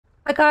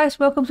Hi guys,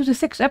 welcome to the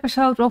 6th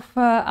episode of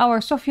our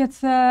Soviet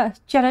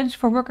challenge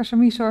for workers and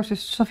resources,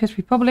 Soviet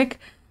Republic.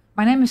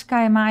 My name is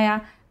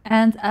CayaMaya,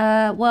 and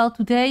well,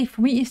 today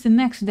for me is the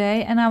next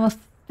day, and I was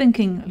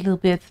thinking a little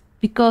bit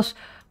because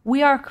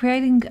we are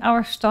creating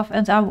our stuff,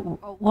 and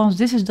once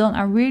this is done,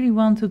 I really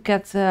want to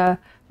get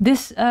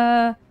this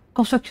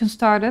construction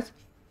started.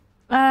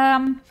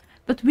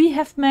 But we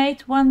have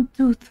made 1,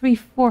 2, 3,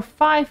 4,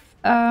 5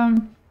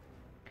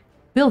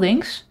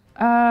 buildings.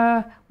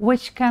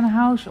 Which can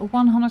house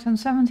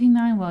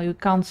 179, well, you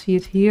can't see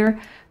it here,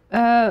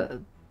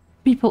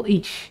 people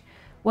each.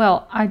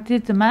 Well, I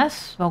did the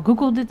math, well,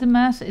 Google did the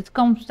math, it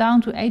comes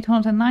down to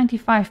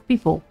 895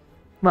 people.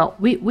 Well,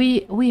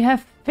 we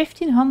have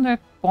 1500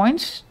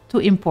 points to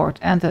import,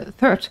 and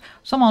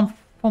someone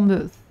from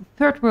the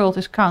third world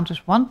is counted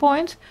as 1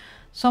 point,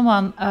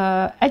 someone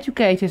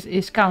educated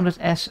is counted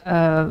as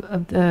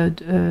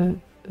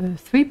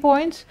 3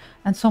 points,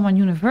 and someone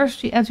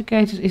university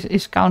educated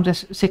is counted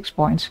as 6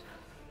 points.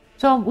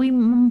 So we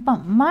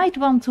might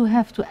want to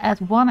have to add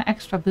 1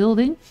 extra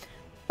building,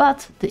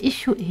 but the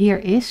issue here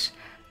is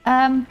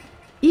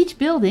each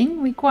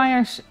building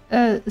requires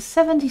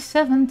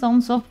 77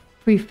 tons of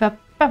prefab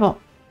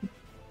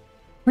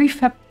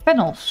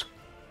panels.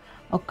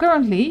 Well,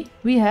 currently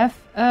we have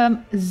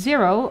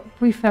 0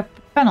 prefab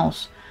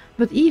panels,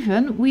 but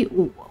even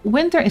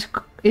winter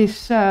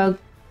is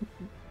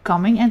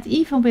coming, and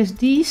even with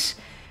these,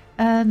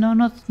 no,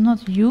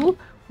 not you,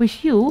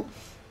 with you,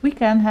 we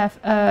can have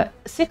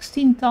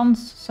 16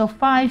 tons, so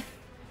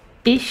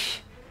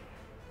 5-ish,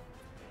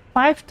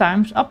 5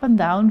 times up and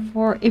down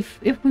for if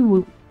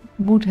we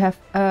would have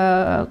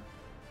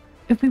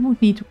if we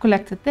would need to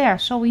collect it there.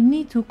 So we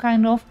need to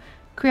kind of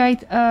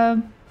create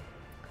a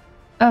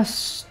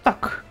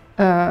stock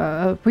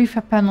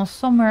prefab panels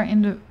somewhere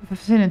in the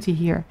vicinity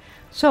here,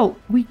 so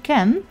we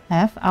can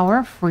have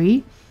our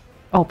free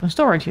open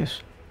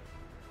storages.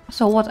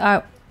 So what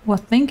I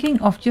was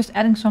thinking of just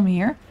adding some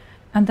here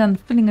and then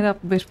filling it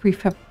up with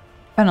prefab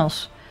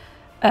panels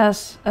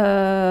as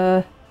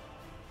a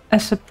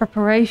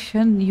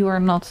preparation. You are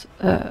not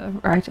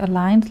right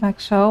aligned like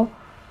so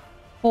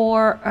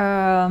for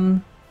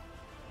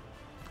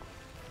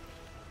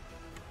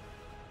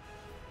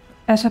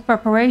as a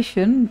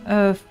preparation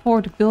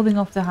for the building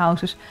of the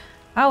houses.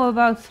 How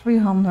about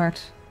 300?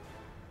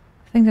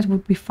 I think that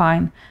would be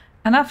fine,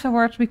 and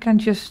afterwards we can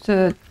just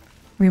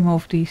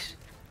remove these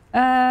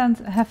and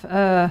have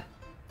a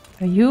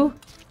U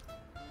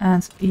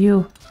and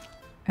U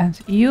and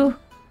U,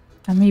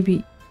 and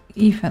maybe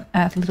even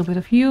add a little bit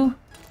of U,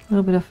 a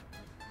little bit of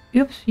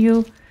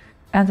U,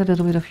 and a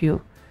little bit of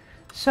U.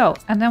 So,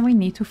 and then we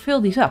need to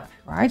fill these up,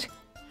 right?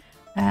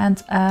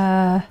 And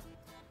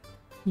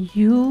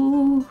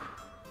you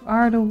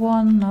are the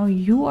one, no,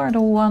 you are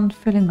the one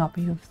filling up.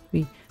 You have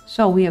 3.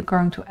 So we are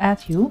going to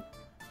add you,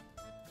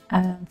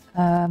 and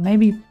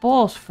maybe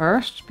pause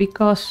first,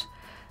 because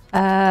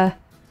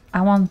I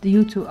want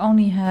you to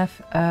only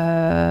have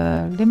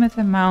limit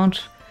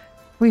amount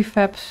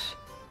prefabs.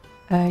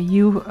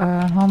 You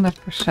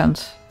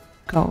 100%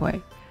 go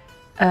away.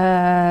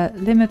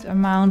 Limit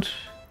amount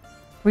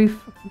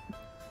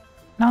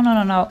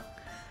no.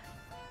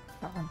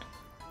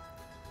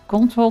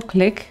 Control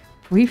click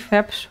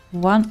prefabs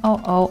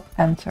 100,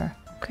 enter.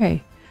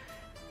 Okay.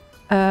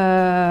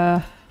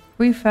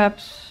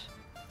 Prefabs,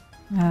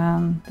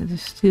 and it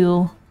is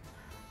still,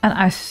 and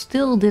I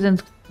still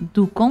didn't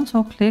do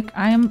control click.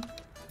 I'm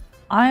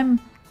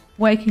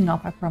waking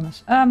up, I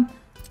promise.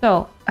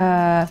 So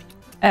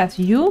add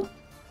you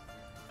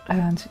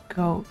and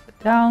go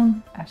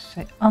down and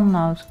say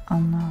unload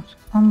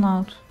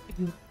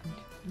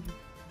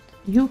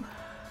you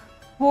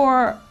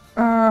for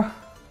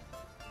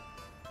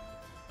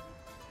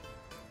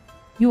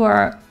you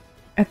are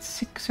at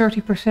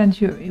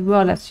 30%.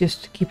 Well, let's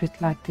just keep it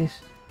like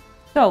this.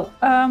 So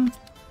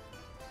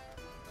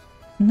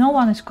no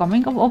one is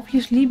coming,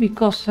 obviously,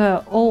 because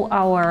all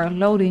our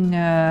loading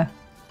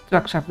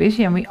trucks are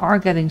busy, and we are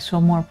getting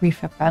some more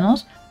prefab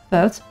panels.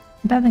 But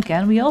then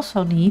again, we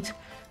also need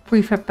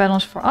prefab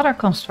panels for other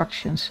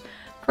constructions.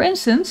 For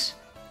instance,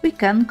 we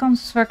can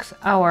construct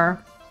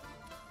our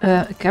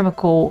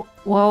chemical.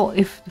 Well,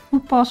 if the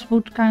footpaths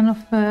would kind of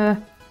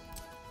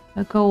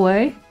go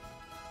away,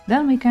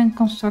 then we can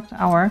construct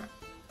our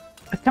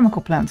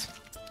chemical plant,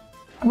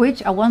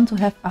 which I want to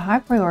have a high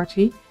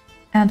priority.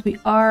 And we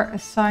are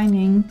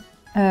assigning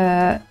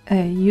a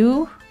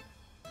U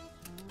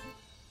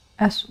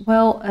as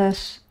well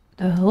as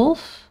the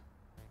hulls.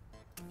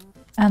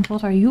 And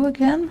what are you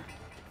again?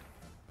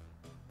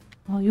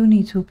 Well, you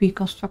need to be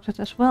constructed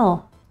as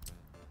well.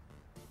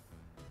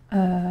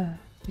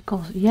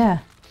 Because, yeah,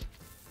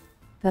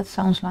 that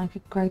sounds like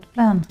a great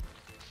plan.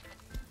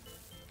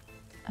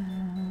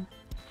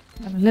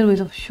 A little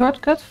bit of a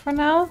shortcut for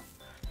now.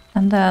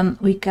 And then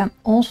we can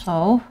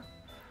also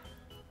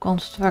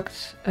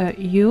construct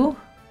U.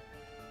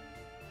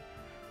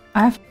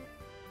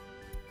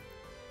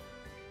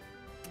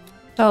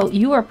 So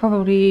you are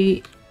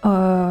probably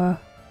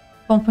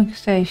pumping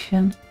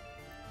station.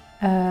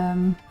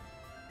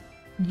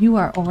 You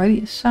are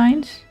already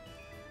assigned.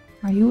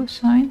 Are you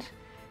assigned?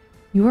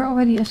 You are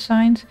already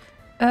assigned.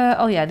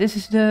 Oh yeah, this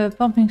is the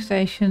pumping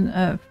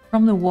station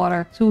from the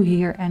water to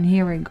here, and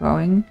here we're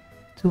going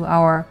to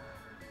our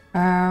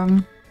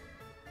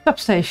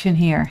substation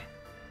here.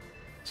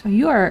 So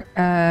you are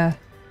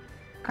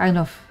kind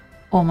of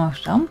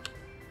almost done.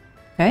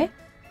 Okay.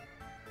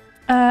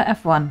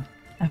 F1.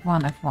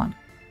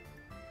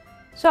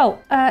 So,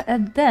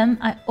 and then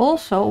I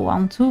also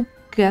want to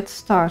get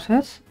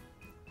started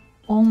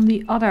on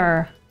the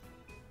other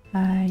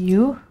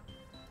you.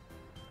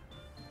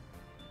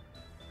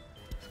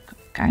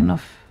 Kind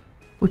of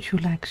put you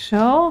like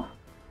so.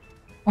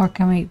 Or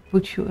can we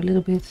put you a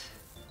little bit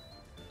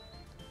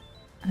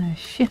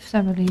shift,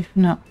 I believe?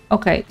 No.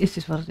 Okay, this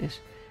is what it is.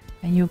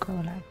 And you go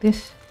like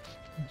this.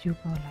 And you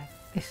go like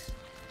this.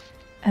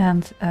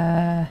 And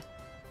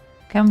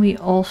can we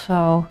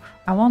also...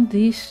 I want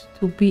these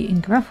to be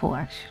in gravel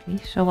actually.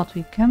 So what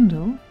we can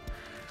do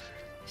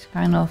is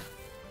kind of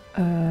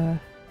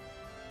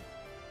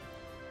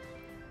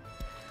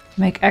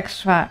make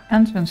extra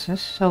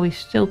entrances so we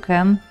still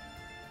can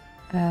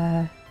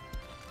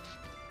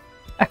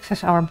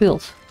access our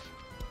build.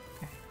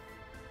 Okay.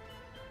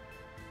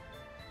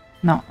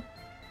 No,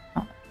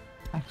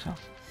 like so.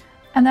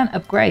 And then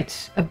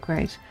upgrades.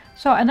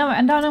 So and now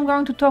I'm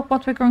going to talk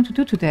what we're going to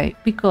do today,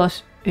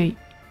 because you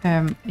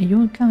can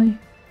be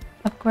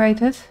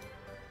upgraded.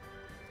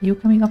 You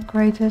can be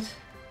upgraded.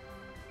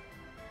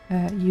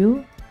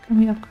 You can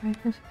be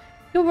upgraded.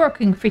 You're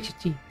working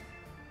fidgety.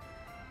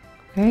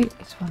 Okay,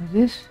 it's what it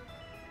is.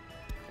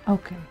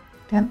 Okay,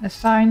 then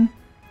assign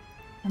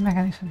the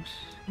mechanisms.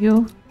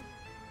 You,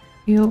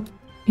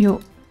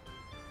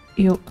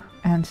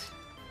 and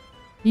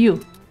you.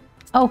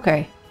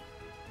 Okay.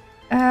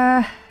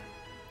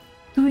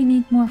 Do we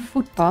need more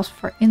footpaths?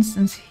 For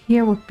instance,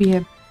 here would be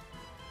a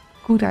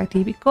good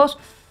idea, because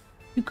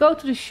you go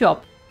to the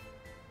shop,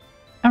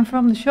 and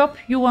from the shop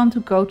you want to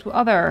go to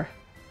other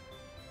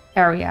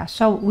areas.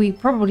 So we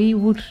probably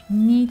would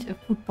need a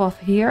footpath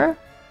here,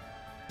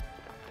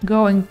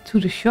 going to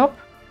the shop,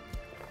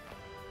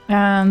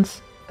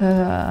 and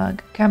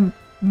can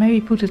maybe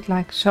put it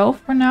like so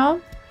for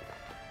now.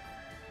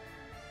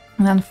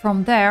 And then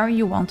from there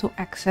you want to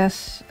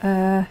access...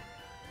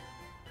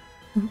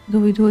 do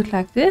we do it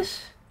like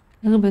this?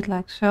 A little bit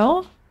like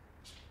so.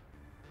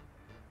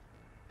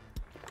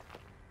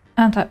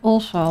 And I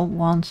also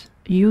want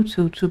you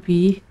two to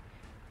be...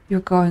 You're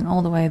going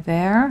all the way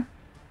there.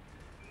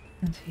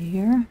 And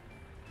here.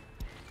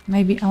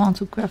 Maybe I want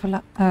to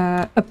gravel,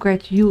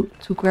 upgrade you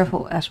to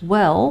gravel as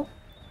well.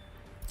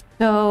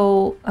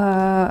 So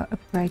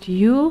upgrade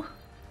you.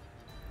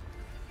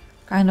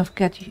 Kind of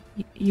get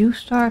you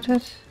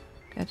started.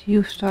 Get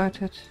you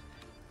started.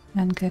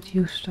 And get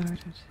you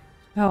started.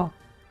 So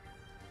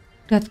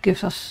that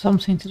gives us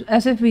something to do,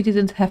 as if we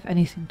didn't have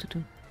anything to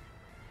do.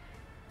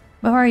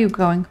 Where are you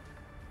going?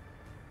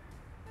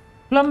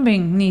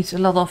 Plumbing needs a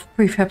lot of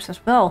prefabs as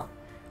well.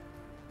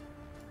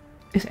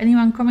 Is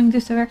anyone coming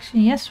this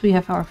direction? Yes, we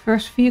have our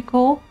first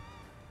vehicle.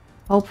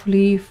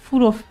 Hopefully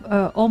full of,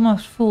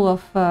 almost full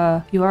of,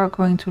 you are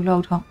going to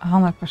load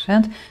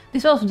 100%.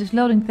 This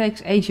loading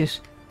takes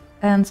ages.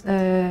 And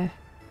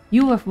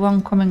you have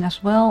one coming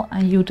as well,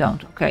 and you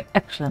don't. Okay,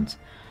 excellent.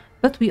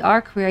 But we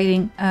are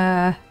creating,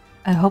 I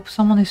hope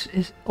someone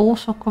is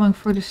also coming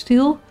for the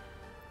steel.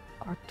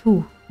 Or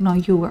two. No,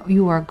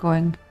 you are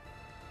going.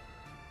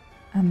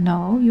 And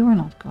no, you are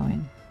not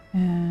going.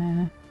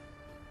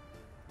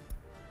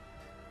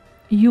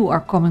 You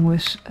are coming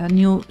with a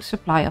new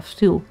supply of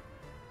steel.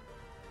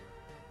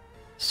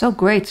 So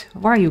great.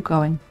 Where are you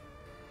going?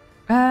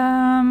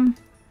 To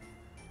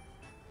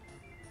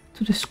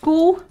the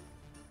school.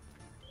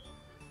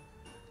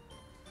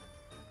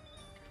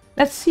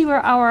 Let's see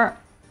where our...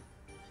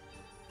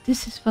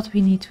 This is what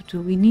we need to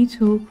do. We need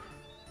to...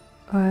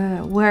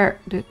 where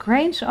the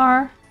cranes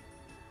are,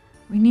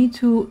 we need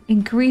to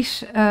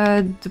increase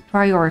the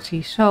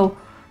priority. So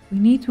we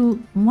need to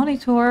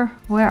monitor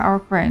where our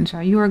cranes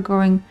are. You are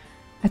going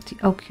at the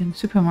Oakian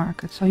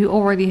supermarket. So you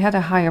already had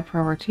a higher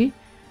priority.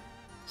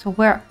 So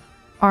where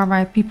are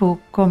my people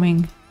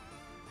coming?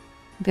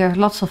 There are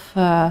lots of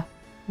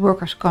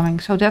workers coming.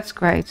 So that's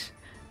great.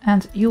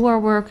 And you are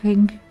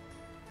working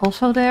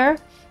also there.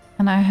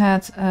 And I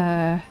had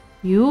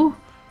you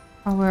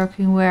are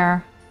working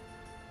where?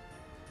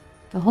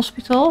 The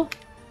hospital.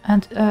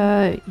 And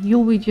you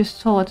we just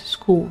saw at the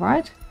school,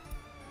 right?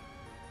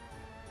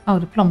 Oh,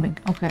 the plumbing.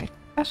 Okay.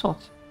 I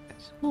thought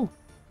at school.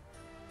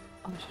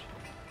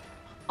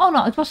 Oh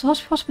no, it was the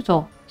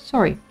hospital.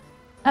 Sorry.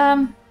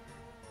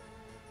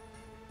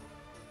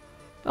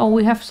 Oh,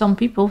 we have some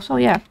people, so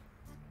yeah.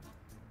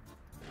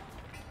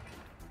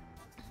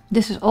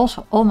 This is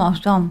also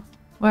almost done.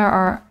 Where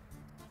are...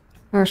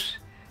 First,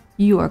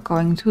 you are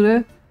going to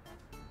the...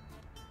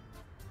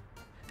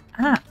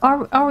 Ah,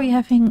 are we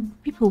having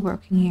people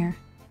working here?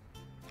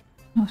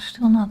 No,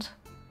 still not.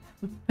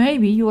 But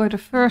maybe you are the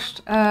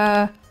first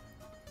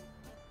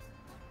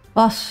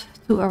bus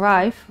to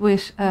arrive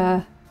with...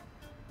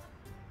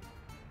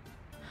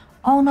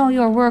 Oh no,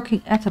 you're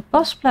working at the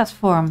bus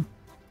platform.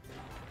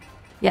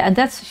 Yeah, and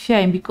that's a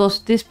shame because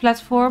this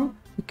platform,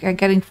 we are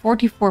getting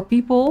 44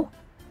 people.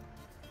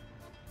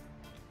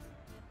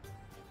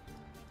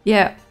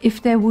 Yeah,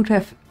 if they would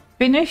have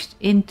finished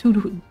in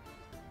two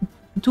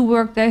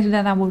work days,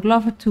 then I would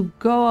love it to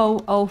go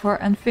over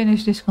and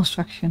finish this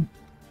construction.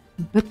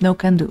 But no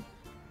can do.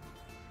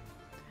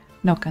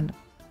 No can do.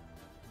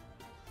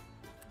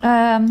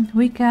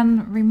 We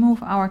can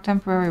remove our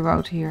temporary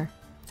road here.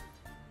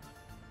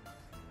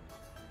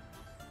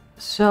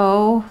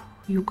 So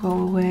you go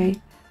away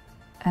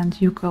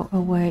and you go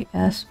away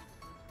as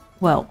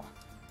well.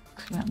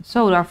 Excellent.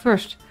 So our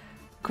first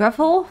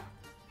gravel.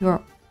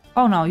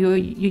 Oh no,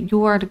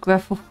 you are the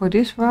gravel for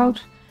this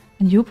road,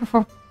 and you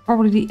prefer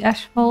probably the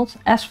asphalt.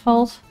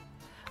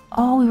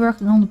 Oh, we're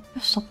working on the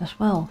bus stop as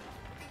well.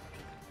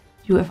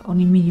 You have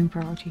only medium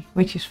priority,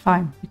 which is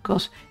fine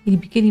because in the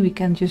beginning we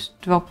can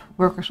just drop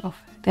workers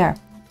off there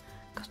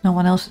because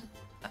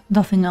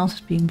nothing else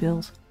is being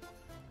built.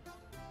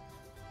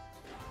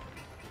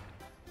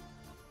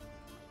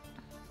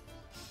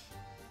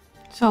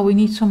 So we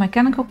need some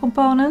mechanical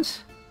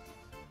components.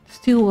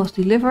 Steel was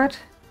delivered.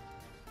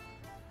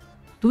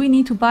 Do we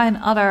need to buy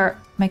another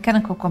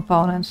mechanical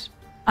components?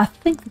 I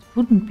think it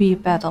wouldn't be a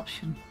bad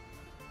option.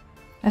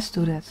 Let's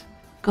do that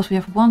because we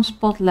have one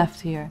spot left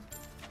here.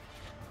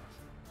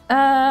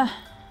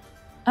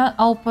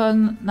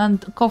 Open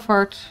and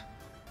covered.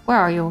 Where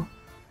are you?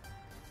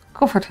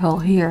 Covered hole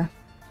here.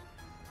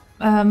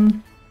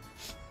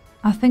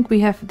 I think we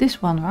have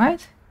this one,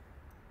 right?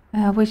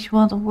 Which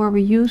one were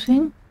we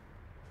using?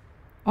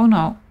 Oh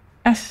no,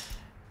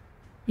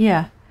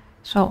 yeah.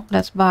 So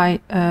let's buy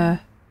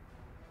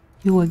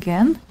you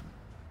again.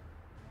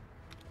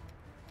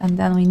 And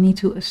then we need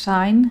to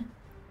assign.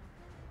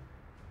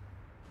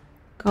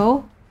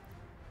 Go.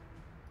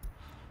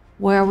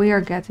 Where we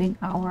are getting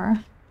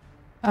our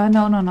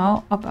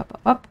no,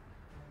 up,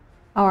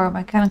 our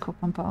mechanical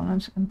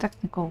components and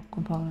technical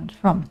components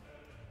from.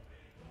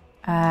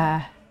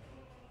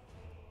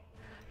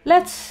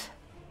 Let's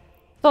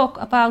talk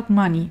about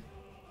money.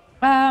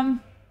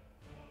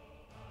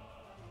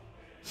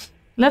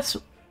 Let's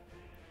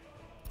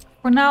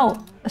for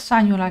now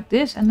assign you like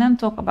this and then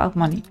talk about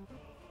money,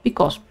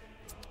 because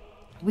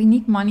we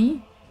need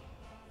money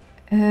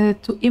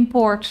to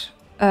import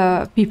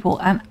people,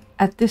 and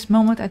at this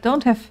moment I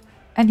don't have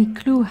any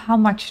clue how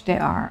much they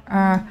are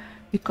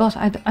because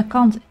I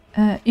can't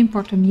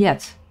import them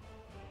yet.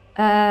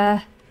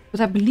 But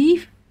I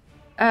believe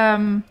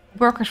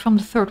workers from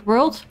the third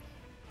world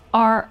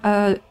are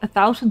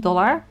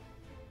 $1,000,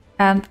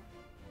 and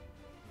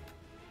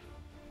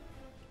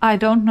I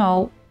don't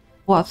know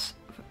what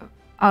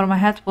out of my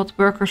head what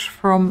workers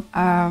from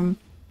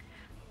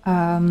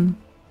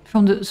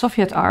the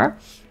Soviet are,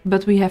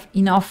 but we have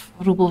enough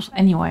rubles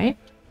anyway.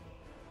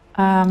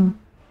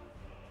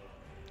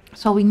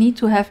 So we need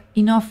to have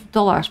enough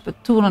dollars,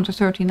 but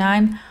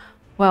 239.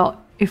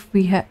 Well, if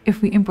we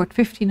import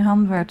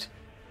 1,500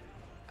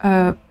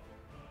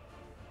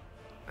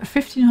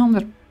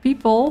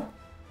 people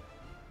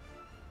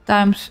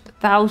times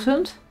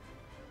 1,000.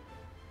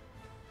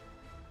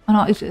 Oh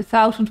no, it's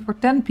 1,000 for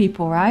 10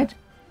 people, right?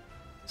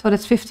 So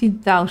that's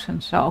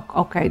 15,000. So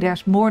okay,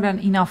 there's more than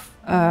enough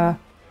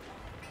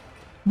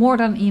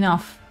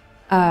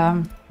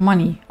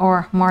money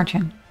or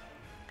margin.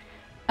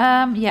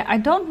 Yeah, I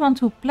don't want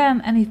to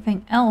plan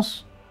anything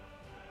else.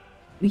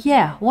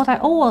 Yeah, what I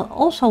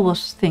also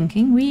was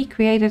thinking, we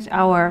created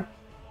our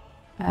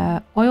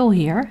oil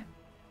here,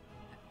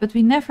 but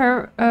we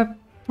never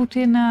put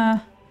in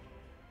a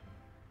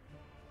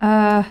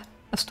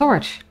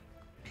storage.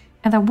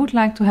 And I would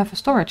like to have a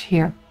storage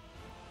here.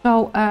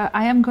 So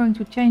I am going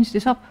to change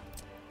this up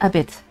a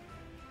bit.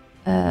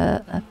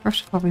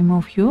 First of all,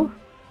 remove you.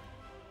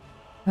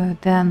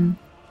 Then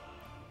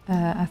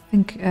I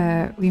think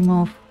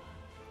remove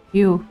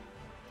you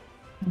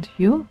and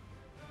you.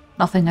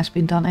 Nothing has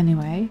been done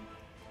anyway.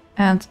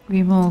 And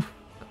remove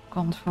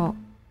control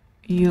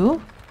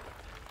U.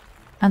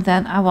 And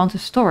then I want a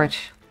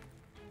storage.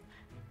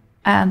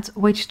 And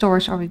which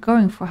storage are we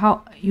going for?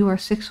 How you are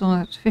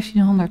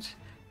 1,500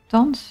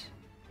 tons.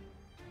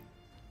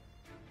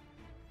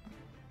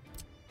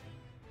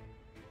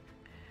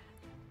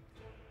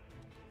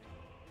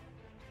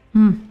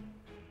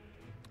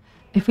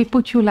 If we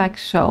put you like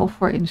so,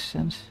 for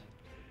instance.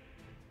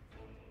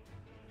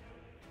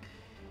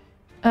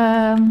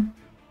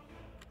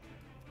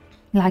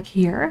 Like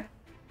here.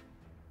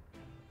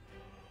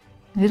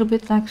 A little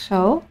bit like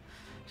so.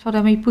 So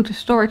then we put the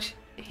storage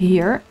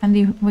here,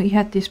 and we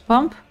had this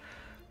pump.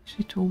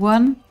 3 to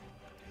 1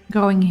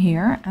 going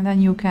here, and then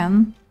you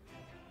can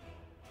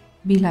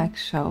be like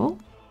so.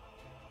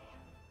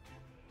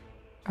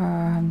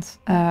 And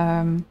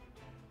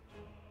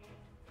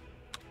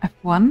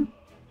F1.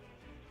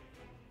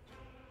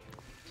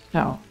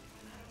 So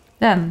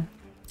then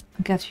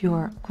get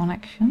your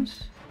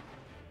connections.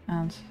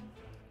 And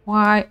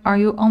why are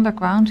you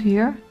underground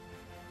here?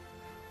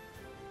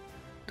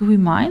 Do we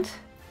mind?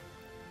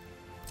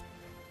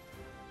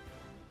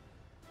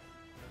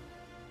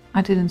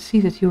 I didn't see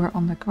that you were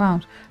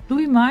underground. Do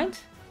we mind?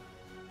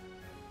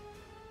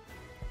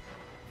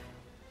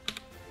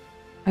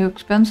 Are you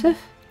expensive?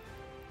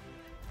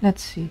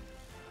 Let's see.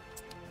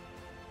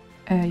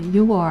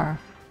 You are.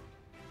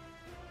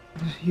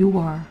 You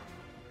are.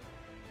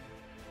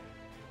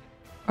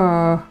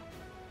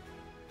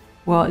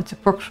 Well, it's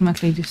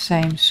approximately the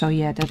same, so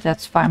yeah,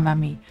 that's fine by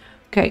me.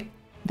 Okay,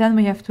 then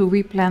we have to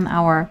replan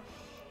our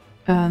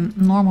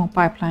normal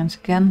pipelines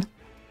again.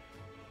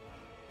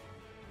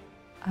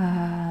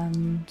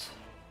 And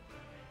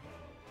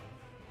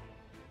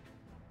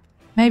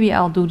maybe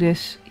I'll do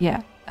this.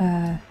 Yeah,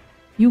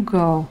 you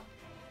go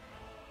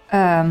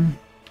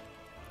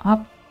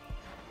up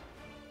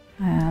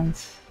and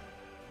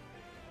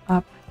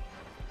up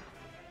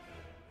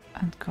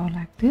and go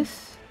like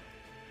this.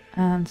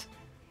 And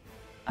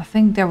I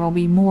think there will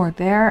be more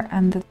there,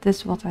 and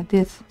that's what I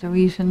did. The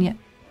reason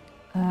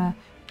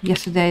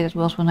yesterday, that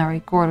was when I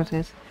recorded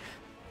it,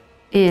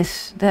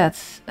 is that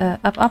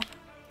up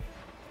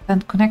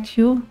and connect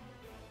you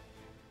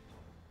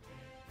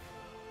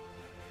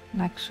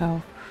like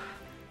so.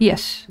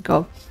 Yes,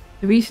 go.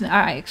 The reason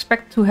I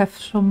expect to have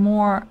some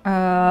more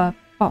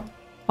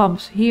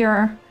pumps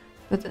here,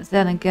 but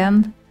then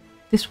again,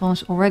 this one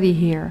is already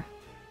here.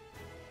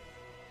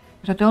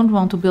 But I don't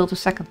want to build a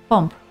second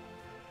pump.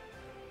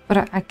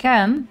 But I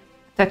can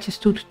attach this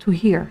to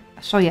here.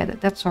 So yeah,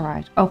 that's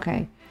alright.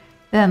 Okay.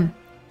 Then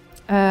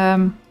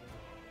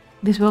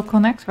this will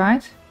connect,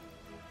 right?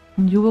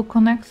 And you will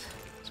connect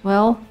as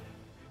well.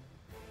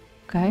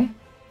 Okay.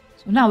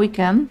 So now we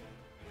can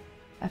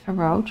have a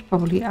road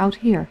probably out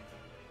here.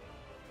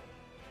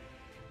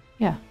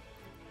 Yeah.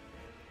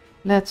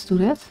 Let's do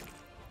that.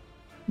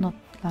 Not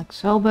like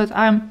so, but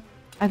I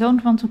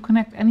don't want to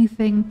connect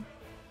anything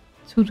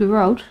to the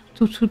road,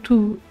 to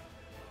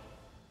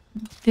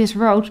this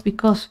road,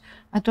 because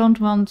I don't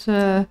want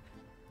our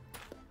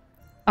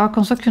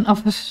construction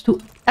officers to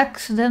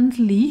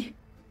accidentally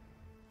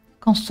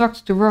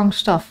construct the wrong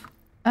stuff.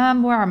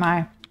 Where am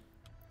I?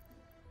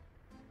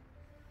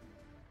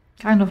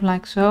 Kind of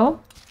like so.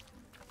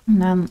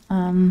 And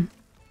then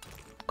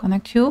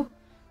connect you.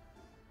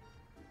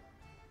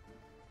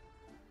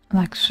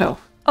 Like so.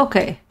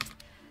 Okay.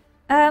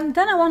 And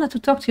then I wanted to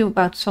talk to you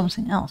about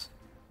something else.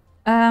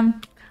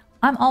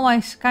 I'm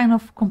always kind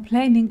of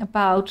complaining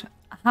about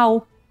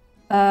how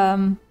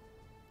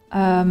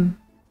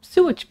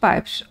sewage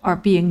pipes are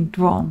being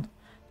drawn.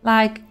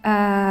 Like,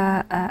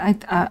 I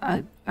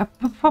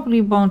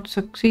probably won't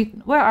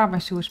succeed. Where are my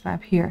sewage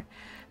pipe? Here.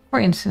 For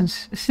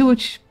instance, a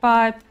sewage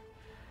pipe.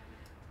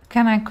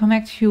 Can I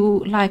connect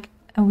you like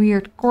a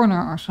weird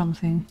corner or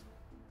something?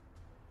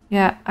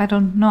 Yeah, I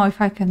don't know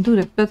if I can do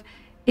that, but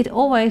it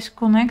always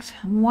connects.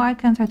 Why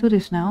can't I do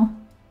this now?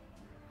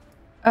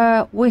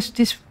 With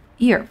this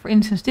here, for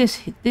instance,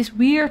 this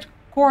weird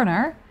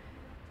corner,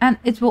 and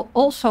it will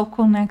also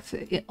connect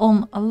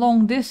on a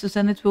long distance,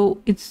 and it will,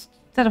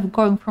 instead of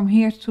going from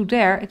here to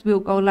there, it will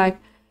go like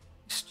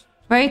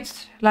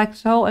straight like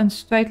so and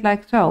straight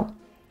like so.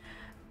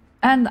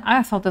 And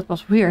I thought that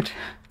was weird.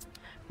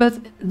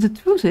 But the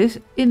truth is,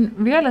 in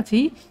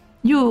reality,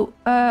 you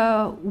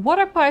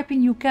water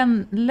piping you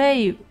can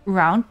lay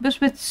around, but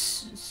with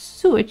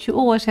sewage you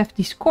always have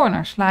these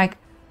corners, like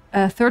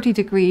 30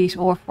 degrees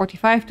or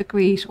 45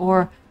 degrees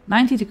or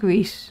 90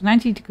 degrees.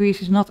 90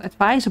 degrees is not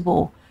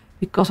advisable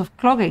because of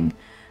clogging.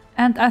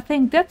 And I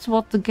think that's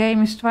what the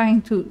game is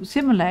trying to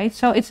simulate.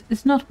 So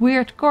it's not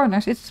weird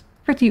corners, it's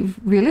pretty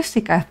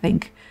realistic, I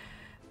think.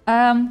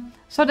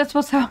 So that's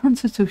what I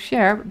wanted to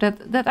share,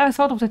 that I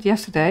thought of that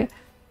yesterday.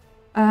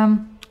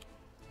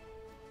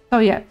 So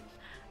yeah.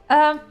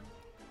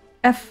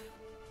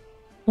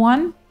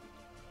 F1.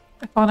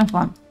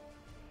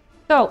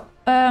 So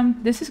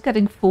this is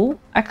getting full.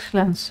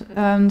 Excellent.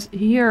 And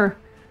here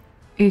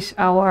is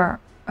our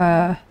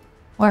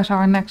where's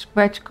our next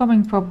batch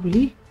coming?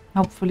 Probably,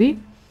 hopefully.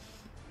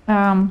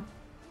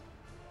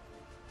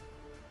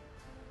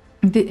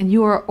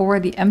 You are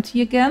already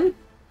empty again.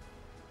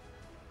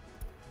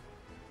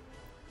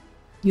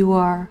 You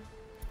are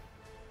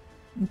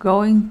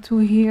going to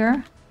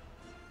here,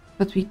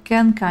 but we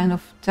can kind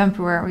of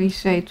temporarily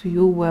say to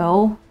you,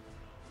 well,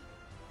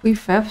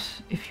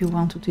 prefabs, if you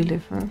want to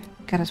deliver,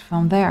 get it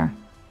from there.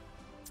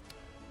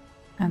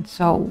 And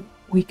so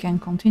we can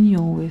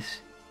continue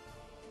with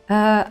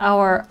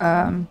our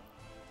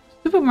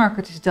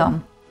supermarket is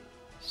done.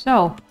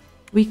 So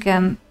we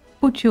can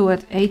put you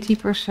at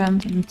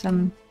 80% and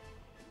then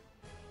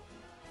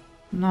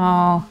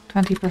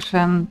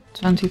 20%,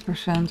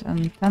 20%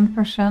 and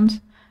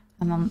 10%,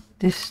 and then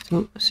this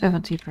to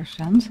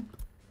 70%.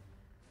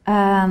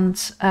 And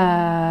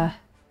so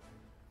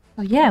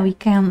yeah, we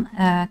can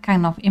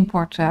kind of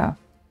import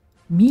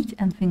meat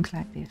and things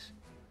like this.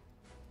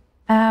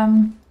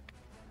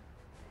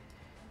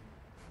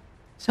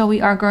 So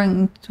we are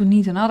going to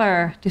need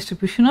another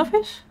distribution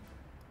office.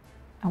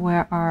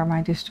 Where are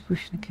my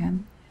distribution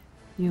again?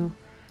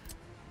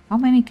 How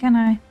many can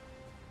I?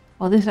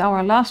 Well, this is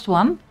our last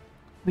one,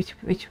 which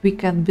we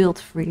can build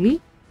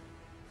freely.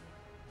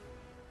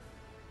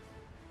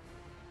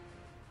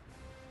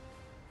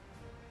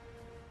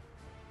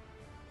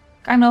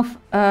 Kind of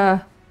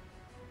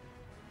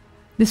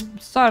This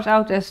started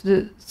out as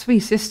the 3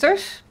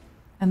 sisters,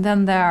 and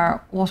then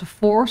there was a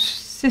 4th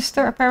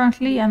sister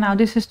apparently, and now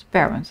this is the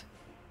parent.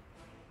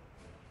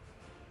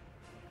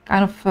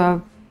 Kind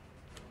of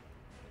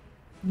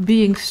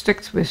being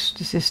strict with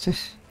the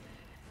sisters.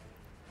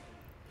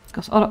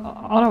 Because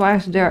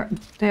otherwise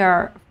they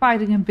are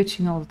fighting and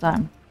bitching all the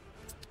time.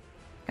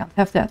 Can't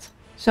have that.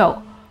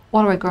 So,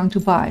 what are we going to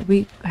buy?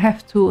 We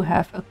have to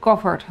have a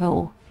covered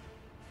hull.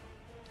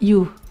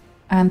 You.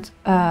 And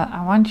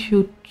I want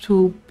you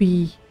to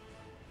be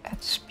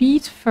at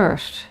speed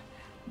first.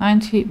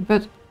 90,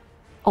 but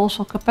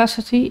also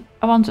capacity.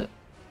 I want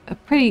a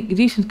pretty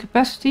decent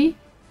capacity.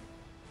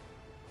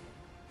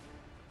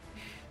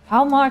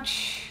 How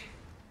much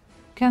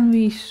can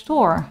we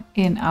store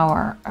in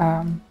our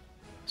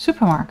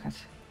supermarket?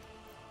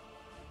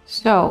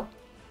 So,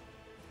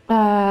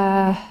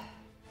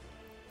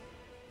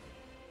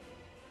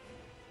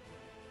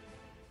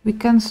 we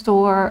can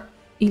store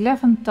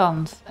 11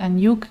 tons and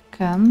you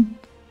can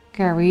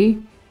carry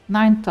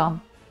 9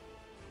 tons.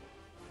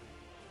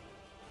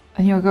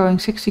 And you're going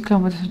 60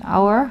 kilometers an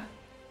hour.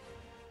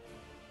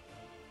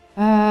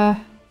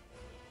 9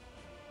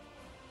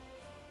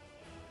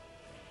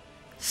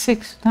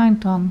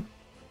 ton.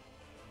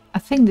 I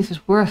think this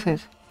is worth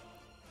it.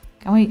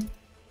 Can we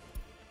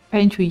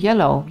paint you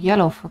yellow?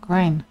 Yellow for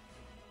grain.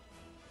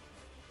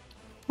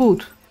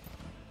 Food.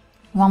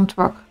 1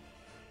 truck.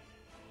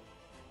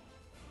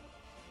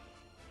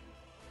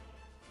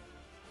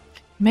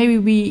 Maybe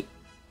we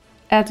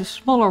add a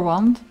smaller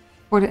one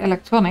for the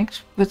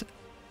electronics, but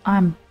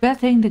I'm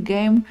betting the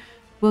game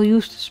will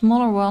use the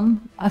smaller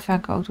one if I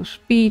go to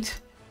speed,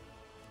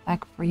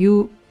 like for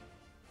you,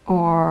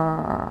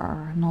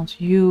 or not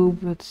you,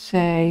 but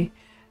say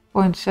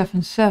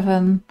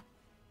 0.77.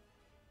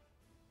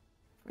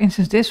 For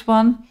instance, this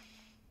one.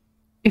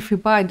 If you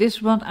buy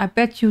this one, I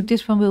bet you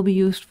this one will be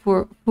used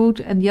for food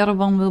and the other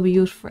one will be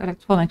used for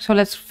electronics. So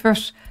let's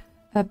first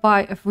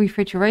buy a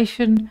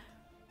refrigeration.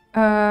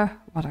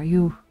 What are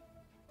you?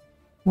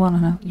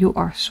 1.5. You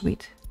are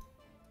sweet.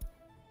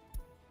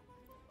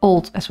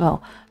 Old as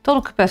well.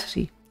 Total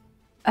capacity.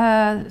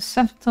 7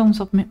 tons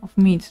of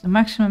meat. The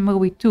maximum will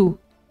be 2.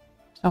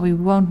 So we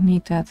won't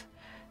need that.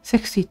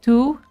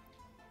 62.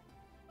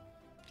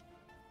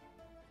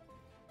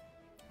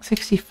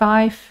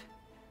 65.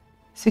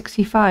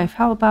 65.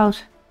 How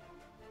about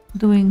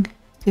doing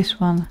this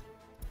one?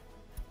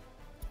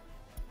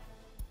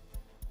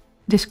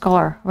 This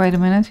color. Wait a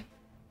minute.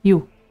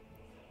 You.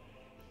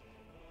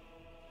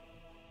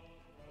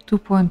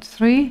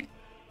 2.3.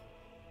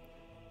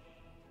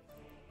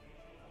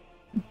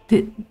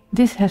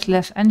 This has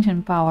less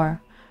engine power.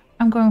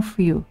 I'm going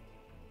for you.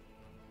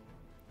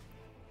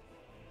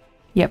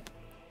 Yep.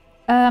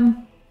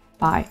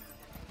 Buy.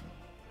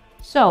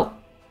 So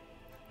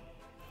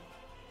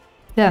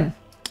then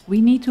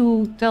we need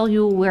to tell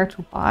you where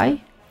to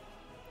buy.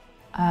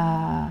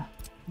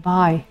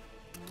 Buy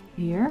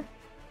here,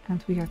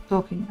 and we are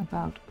talking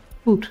about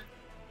food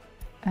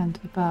and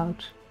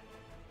about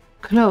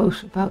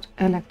clothes, about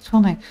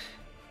electronics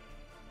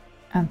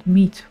and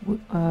meat.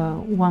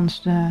 Once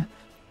the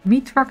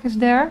meat truck is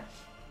there,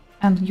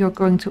 and you're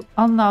going to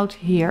unload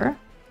here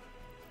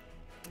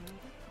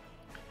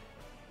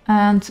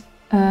and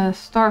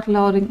start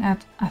loading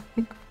at, I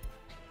think,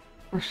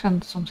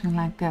 %, something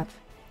like that.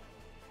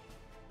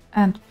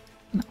 And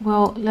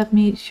well, let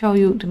me show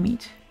you the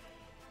meat.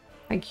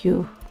 Thank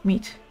you,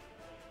 meat.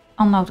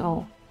 Unload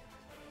all.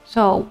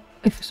 So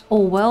if it's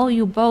all well,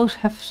 you both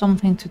have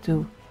something to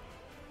do.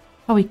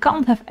 So we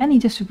can't have any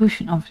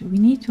distribution of it. We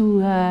need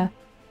to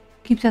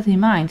keep that in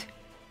mind.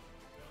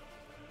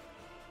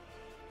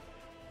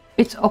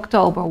 It's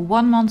October,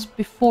 1 month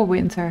before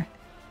winter.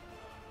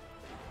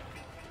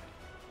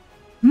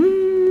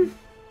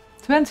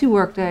 20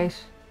 work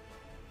days.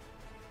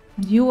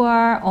 And you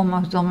are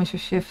almost done with your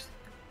shift.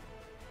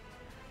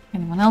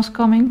 Anyone else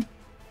coming?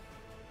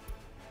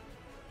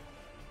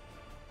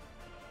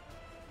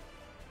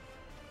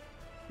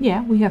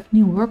 Yeah, we have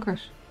new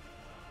workers.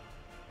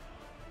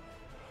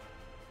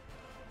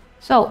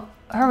 So,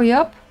 hurry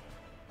up.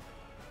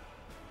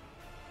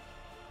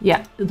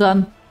 Yeah,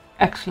 done.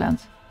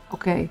 Excellent.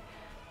 Okay.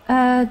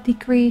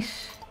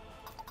 Decrease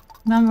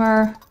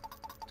number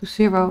to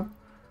 0.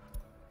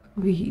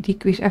 We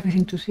decrease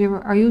everything to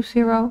 0. Are you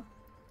 0?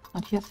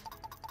 Not yet.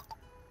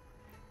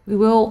 We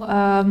will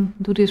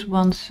do this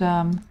once.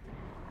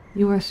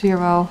 You are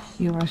 0.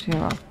 You are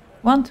 0.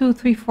 1, 2,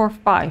 3, 4,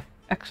 5.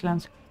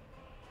 Excellent.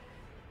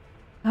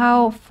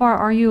 How far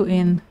are you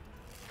in?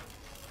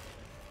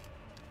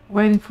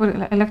 Waiting for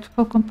the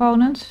electrical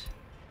components.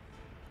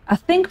 I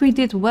think we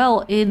did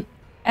well in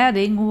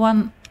adding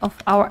one of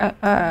our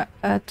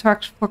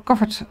trucks for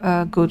covered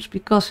goods,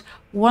 because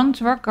one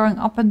truck going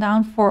up and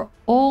down for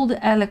all the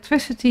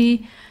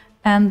electricity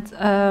and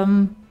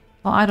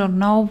well, I don't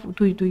know,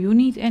 do you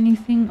need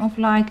anything of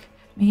like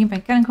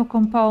mechanical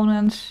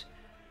components?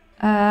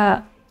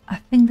 I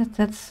think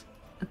that's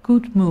a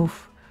good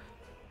move.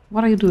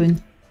 What are you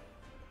doing?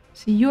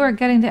 See, you are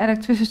getting the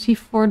electricity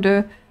for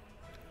the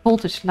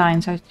voltage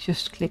lines I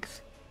just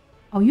clicked.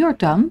 Oh, you're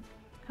done?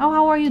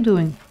 How are you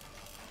doing?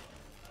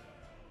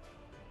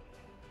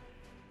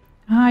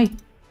 Hi.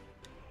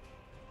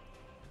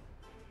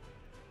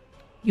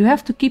 You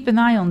have to keep an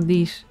eye on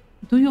these.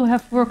 Do you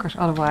have workers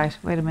otherwise?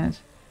 Wait a minute.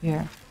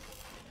 Here.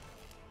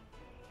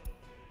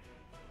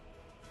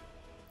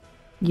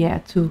 Yeah,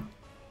 2.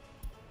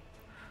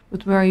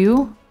 But where are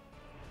you?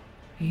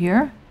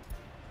 Here?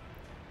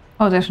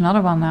 Oh, there's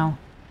another one now.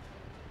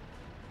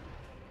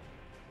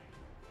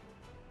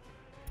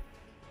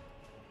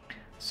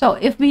 So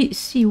if we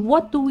see,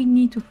 what do we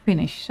need to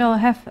finish? So I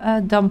have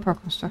a dumper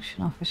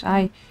construction office.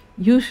 I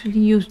usually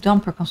use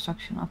dumper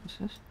construction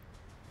offices.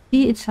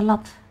 See, it's a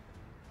lot.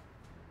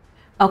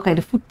 Okay,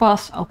 the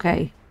footpath.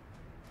 Okay,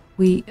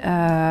 we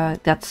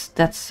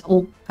that's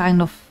all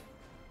kind of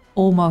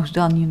almost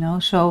done, you know.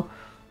 So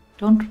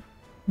don't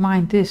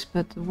mind this,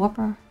 but the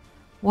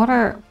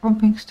water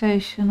pumping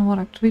station,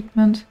 water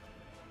treatment,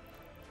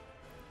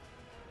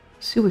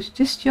 sewage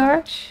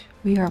discharge.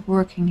 We are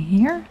working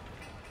here.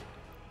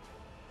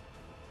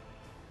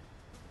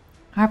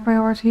 High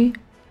priority.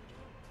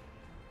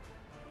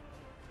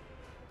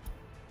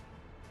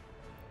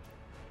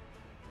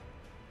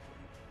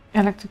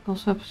 Electrical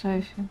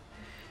substation.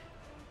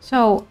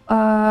 So,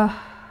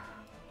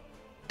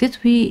 did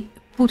we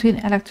put in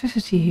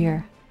electricity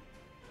here?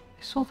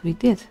 I thought we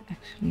did,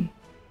 actually.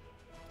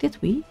 Did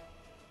we?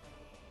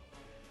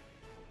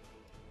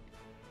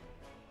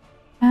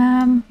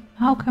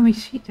 How can we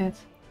see that?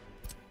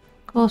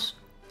 Because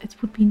it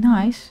would be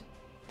nice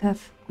that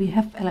we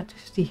have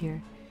electricity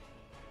here.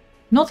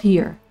 Not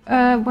here.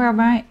 Where are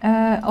my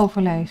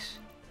overlays?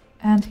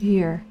 And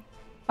here.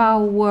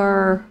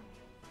 Power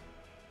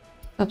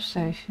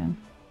substation.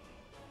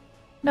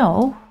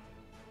 No,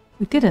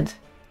 we didn't.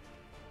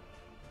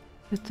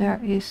 But there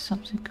is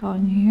something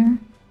going here.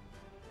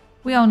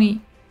 We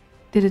only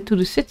did it to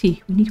the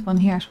city. We need one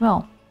here as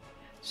well.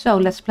 So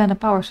let's plan a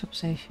power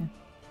substation.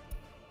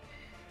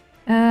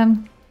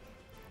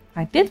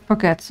 I did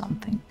forget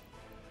something.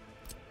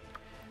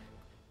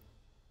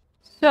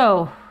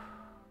 So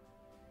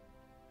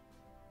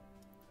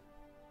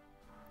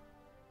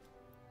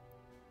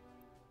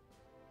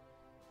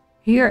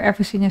here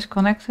everything is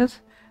connected,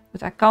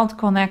 but I can't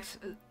connect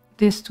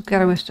this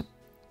together with the,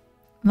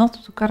 not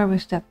together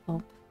with that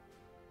pump.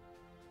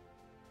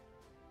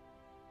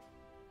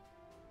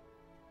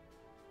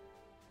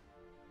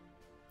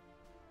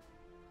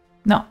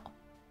 No,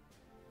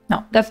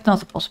 no, that's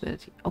not a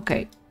possibility.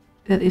 Okay,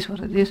 that is what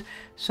it is.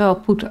 So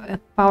put a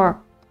power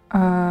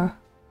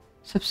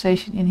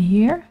substation in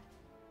here.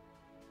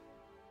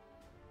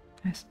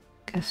 I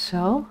guess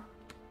so.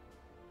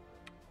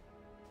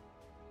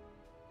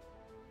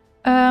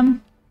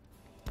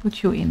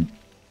 Put you in.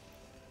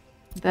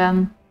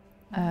 Then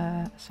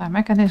assign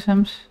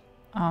mechanisms.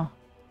 Oh.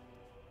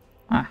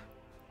 Ah,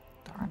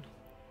 darn.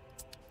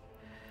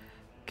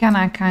 Can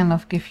I kind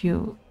of give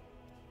you...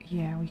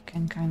 Yeah, we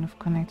can kind of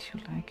connect you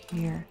like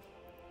here.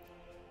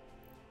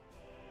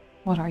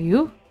 What are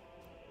you?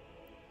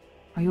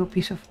 Are you a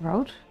piece of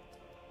road?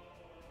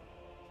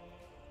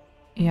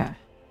 Yeah,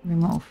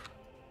 remove.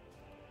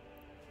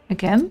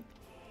 Again.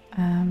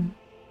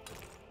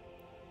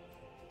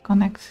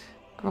 Connect.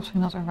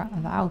 Crossing not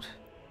allowed.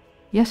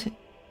 Yes.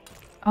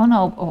 Oh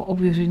no,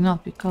 obviously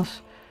not,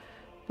 because...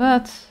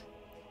 But...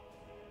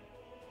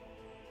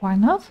 Why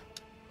not?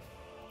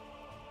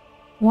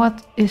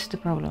 What is the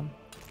problem?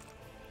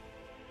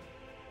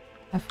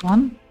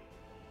 F1.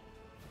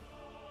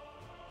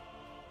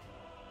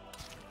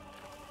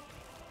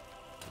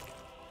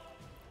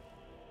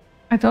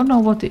 I don't know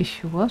what the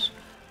issue was,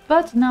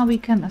 but now we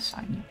can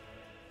assign you.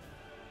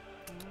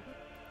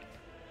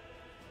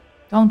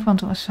 Don't want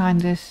to assign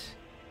this.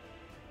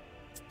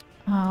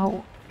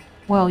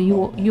 Well,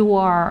 you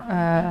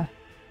are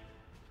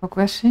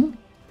progressing.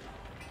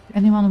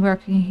 Anyone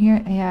working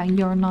here? Yeah,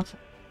 you're not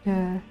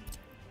the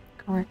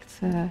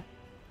correct.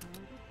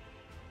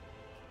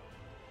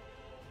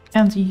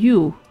 And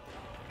you,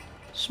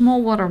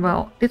 small water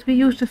well. Did we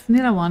use the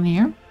vanilla one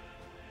here?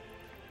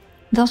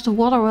 Does the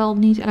water well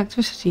need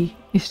electricity?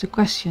 Is the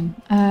question.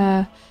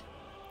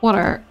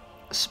 Water,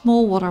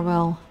 small water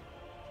well.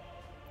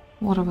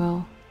 Water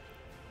well.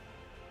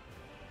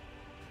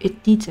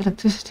 It needs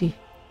electricity.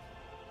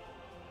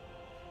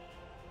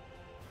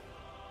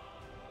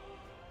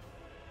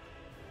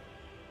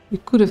 We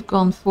could have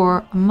gone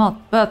for a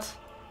mod, but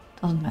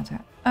doesn't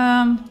matter.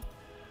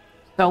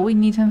 So we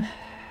need an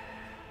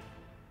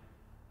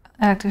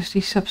electricity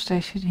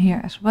substation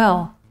here as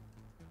well.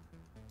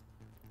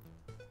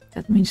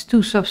 That means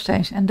 2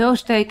 substations, and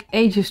those take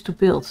ages to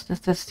build.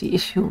 That's the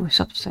issue with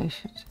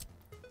substations.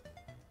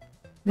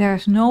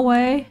 There's no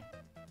way.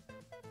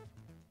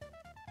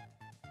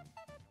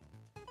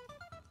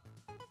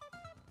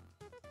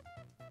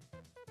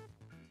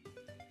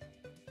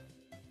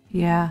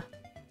 Yeah.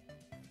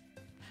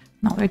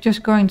 No, we're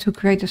just going to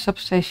create a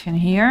substation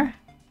here.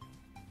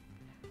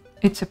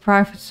 It's a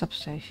private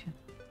substation.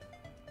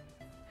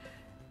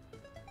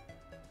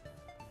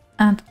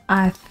 And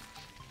I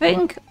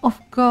think of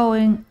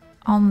going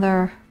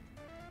under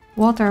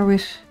water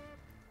with,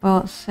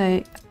 well,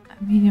 say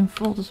medium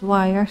voltage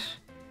wires.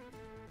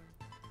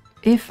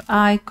 If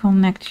I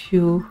connect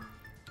you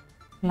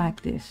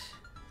like this,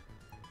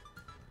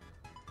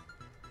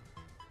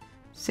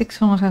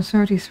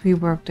 633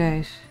 work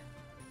days.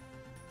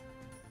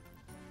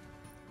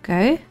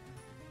 Okay,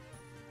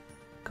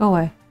 go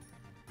away.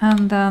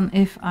 And then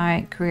if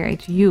I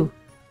create you,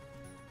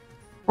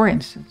 for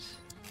instance,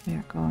 we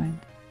are going,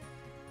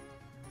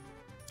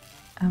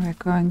 and we're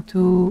going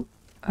to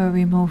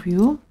remove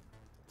you,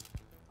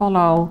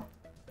 follow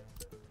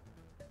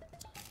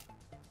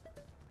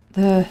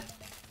the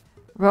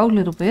road a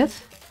little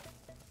bit.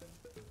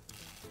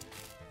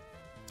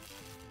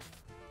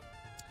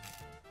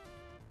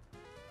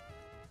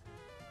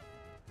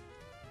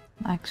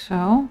 Like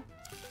so.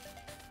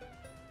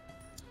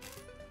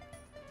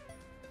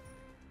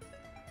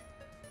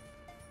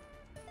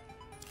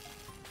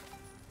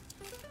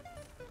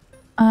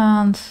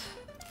 And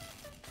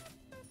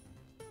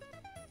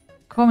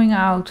coming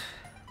out,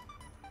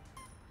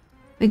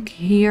 I think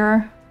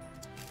here,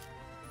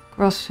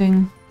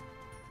 crossing.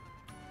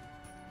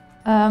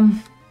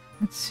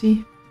 Let's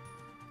see.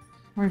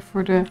 Sorry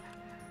for the.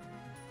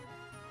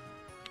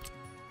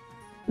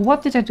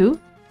 What did I do?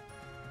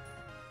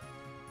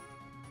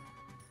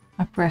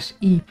 I press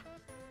E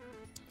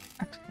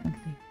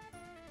accidentally.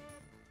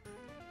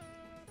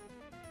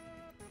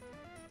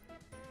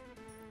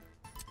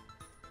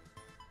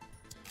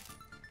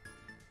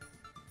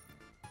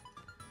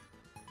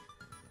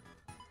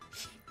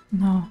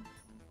 No.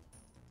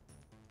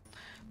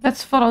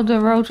 Let's follow the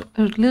road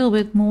a little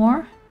bit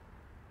more.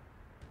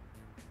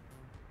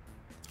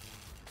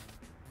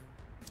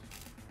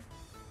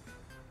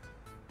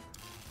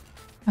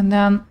 And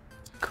then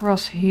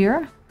cross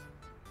here.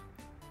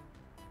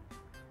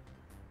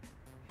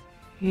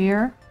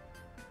 Here.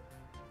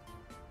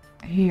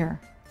 Here.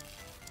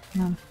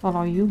 And then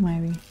follow you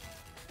maybe.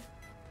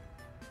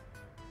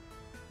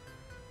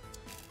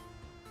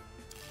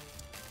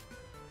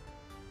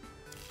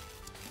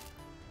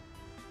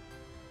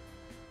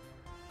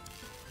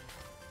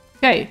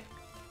 Okay.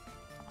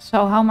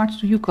 So how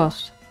much do you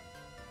cost?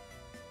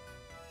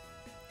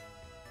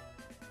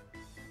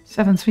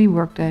 7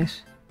 work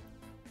days.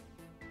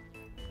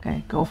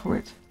 Okay, go for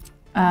it.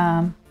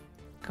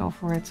 Go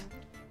for it.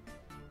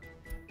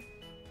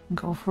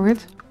 Go for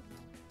it.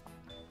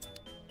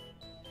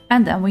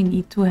 And then we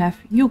need to have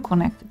you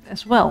connected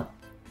as well.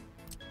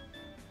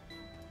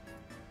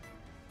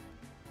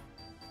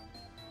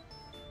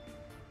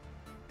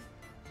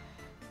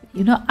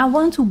 You know, I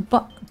want to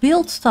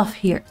build stuff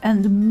here,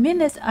 and the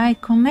minute I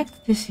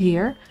connect this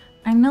here,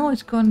 I know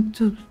it's going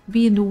to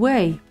be in the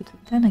way. But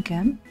then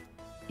again,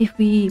 if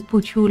we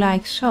put you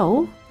like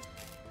so,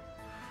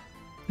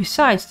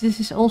 besides, this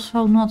is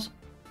also not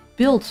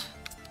built.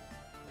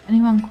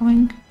 Anyone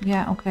coming?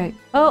 Yeah, okay.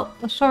 Oh,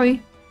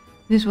 sorry.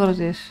 This is what it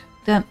is.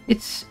 Then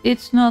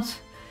it's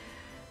not.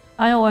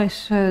 I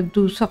always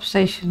do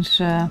substations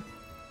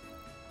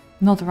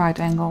not the right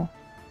angle.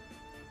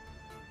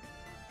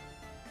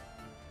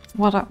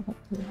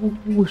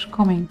 Who's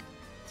coming?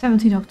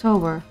 17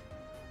 October.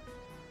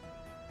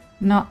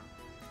 No.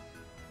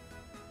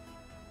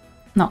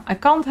 No, I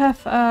can't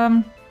have.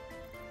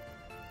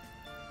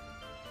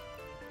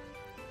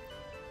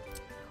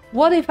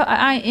 What if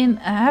I in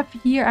a half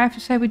year I have to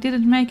say we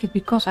didn't make it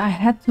because I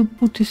had to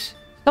put this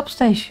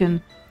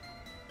substation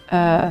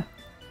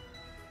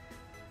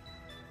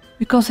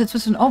because it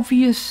was an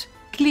obvious,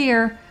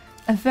 clear,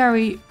 a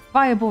very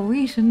viable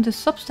reason the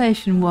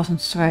substation wasn't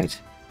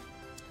straight.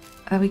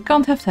 We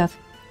can't have that.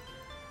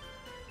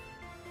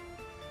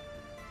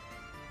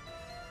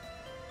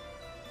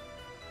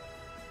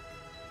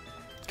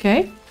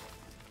 Okay.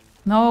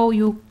 No,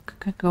 you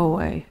can go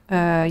away.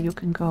 You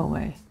can go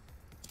away.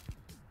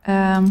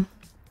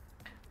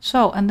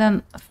 So, and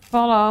then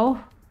follow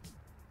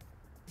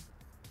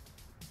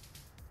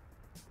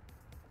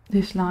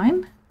this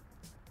line.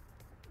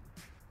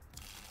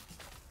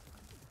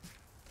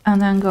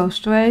 And then go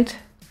straight.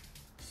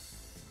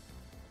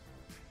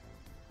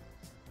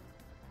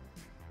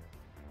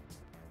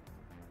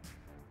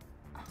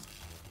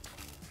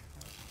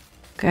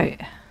 Okay.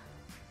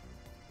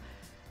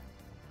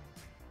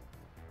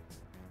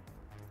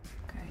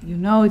 Okay, you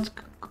know it's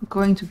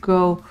going to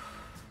go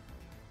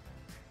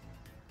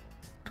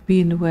to be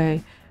in the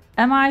way.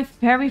 Am I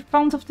very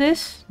fond of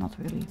this? Not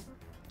really.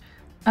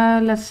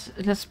 Let's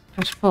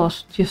press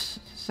pause just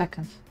a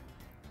second.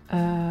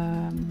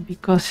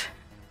 Because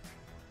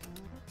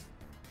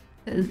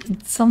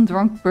some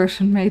drunk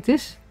person made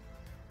this.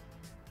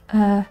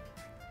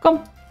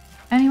 Come.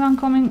 Anyone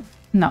coming?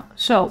 No.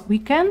 So we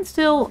can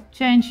still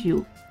change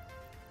you.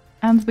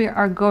 And we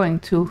are going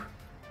to.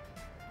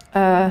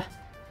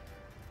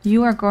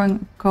 You are going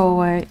to go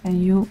away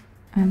and you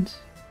and.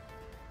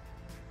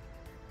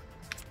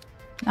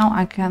 Now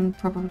I can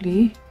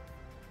probably.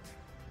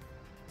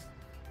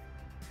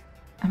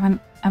 Am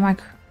I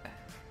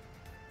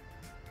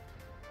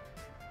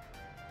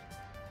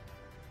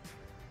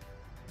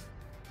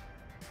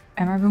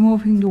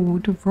removing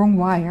the wrong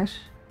wires?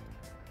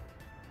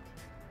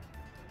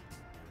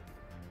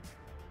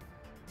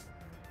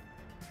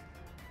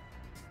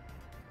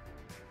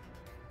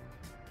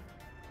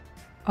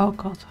 Oh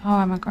god, how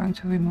am I going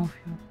to remove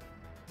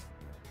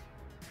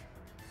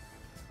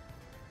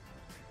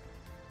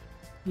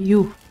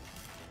you?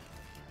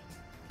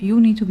 You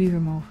need to be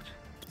removed.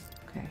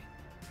 Okay.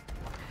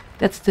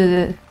 That's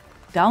the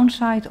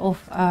downside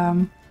of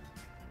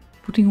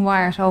putting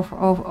wires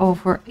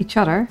over each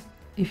other.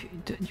 If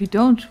you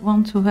don't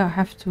want to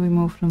have to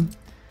remove them.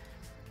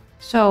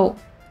 So,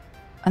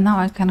 and now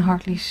I can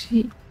hardly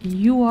see.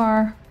 You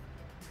are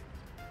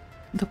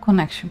the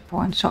connection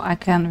point. So I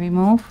can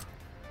remove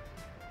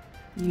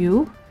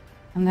you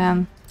and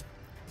then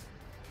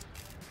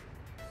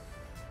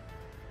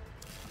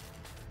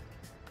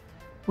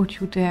put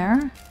you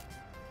there,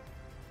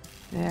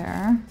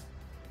 there,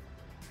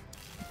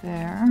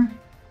 there.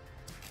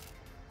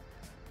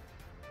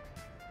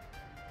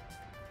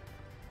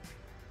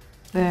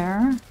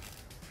 There.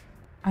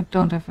 I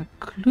don't have a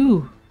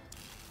clue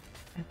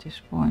at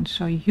this point.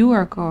 So you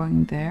are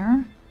going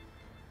there.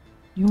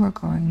 You are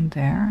going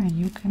there and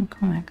you can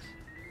connect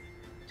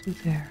to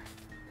there.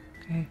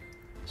 Okay.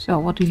 So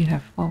what do you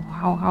have? Well,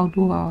 how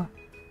do I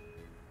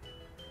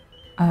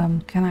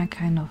can I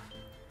kind of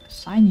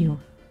assign you?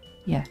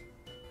 Yeah.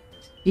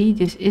 See,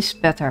 this is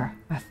better,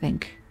 I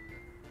think.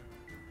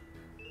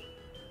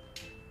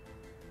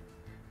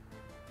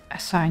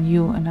 Assign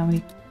you and then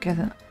we get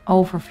an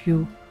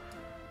overview.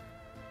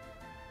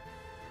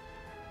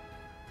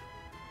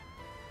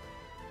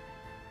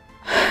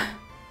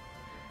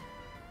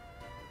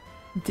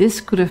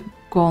 This could have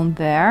gone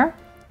there,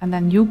 and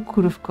then you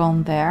could have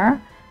gone there,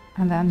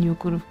 and then you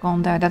could have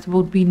gone there. That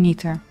would be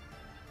neater.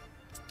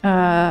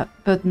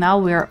 But now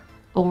we're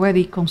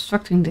already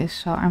constructing this,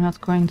 so I'm not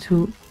going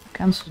to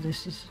cancel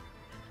this. This is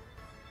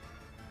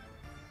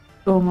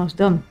almost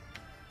done.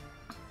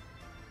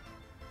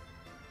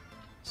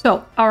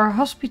 So our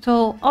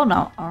hospital, oh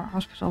no, our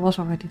hospital was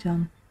already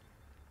done.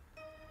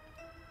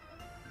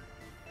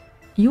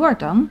 You are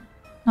done?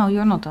 No,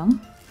 you're not done.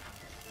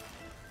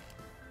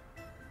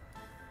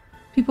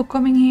 People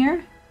coming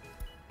here?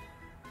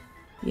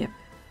 Yep.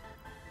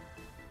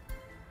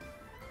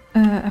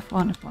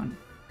 F1, F1.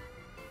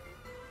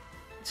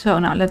 So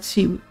now let's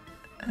see.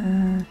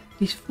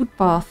 These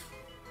footpaths.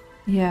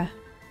 Yeah.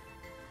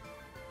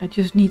 I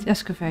just need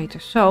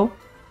excavators. So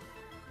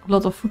a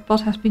lot of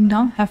footpaths have been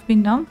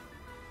done.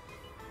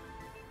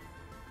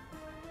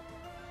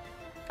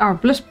 Our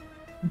bus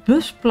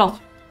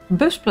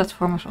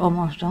platform is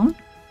almost done.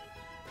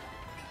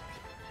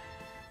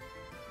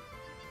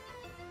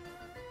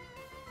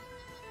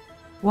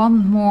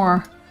 One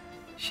more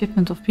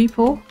shipment of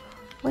people.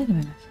 Wait a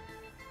minute.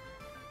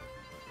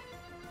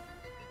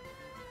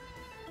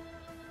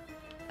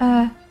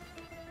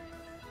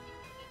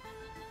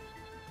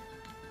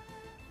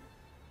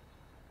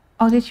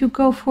 Oh, did you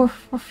go for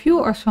fuel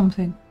or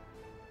something?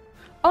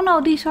 Oh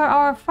no, these are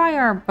our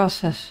fire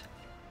buses.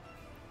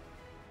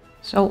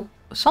 So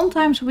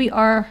sometimes we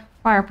are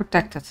fire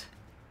protected.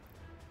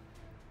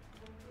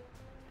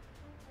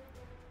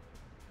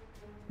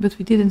 But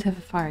we didn't have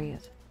a fire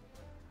yet.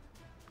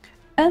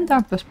 And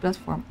our bus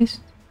platform is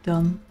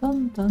done.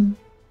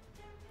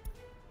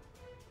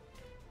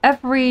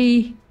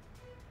 Every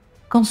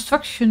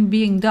construction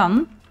being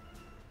done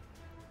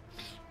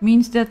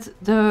means that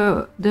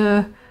the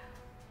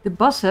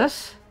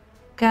buses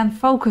can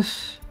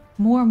focus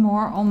more and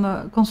more on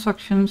the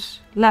constructions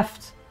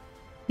left.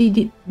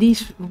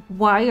 These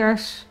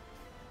wires,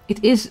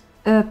 it is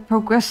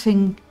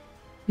progressing.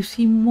 You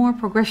see more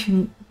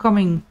progression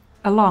coming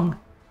along.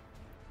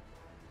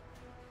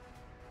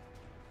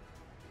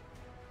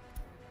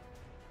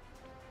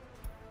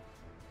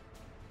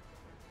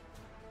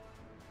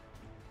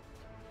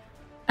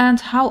 And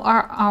how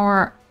are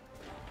our...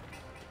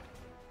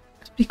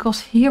 Because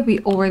here we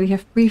already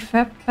have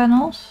prefab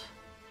panels.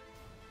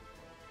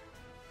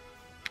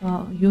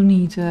 Well, you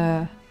need...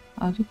 how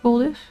do you call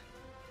this?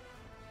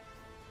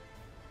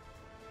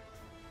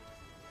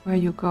 Where are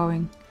you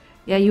going?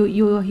 Yeah,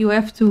 you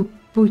have to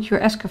put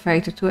your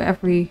excavator to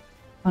every...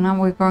 Oh, now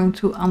we're going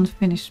to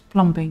unfinished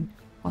plumbing.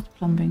 What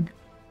plumbing?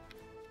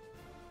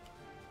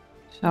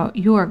 So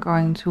you are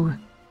going to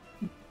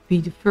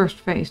be the first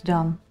phase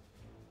done.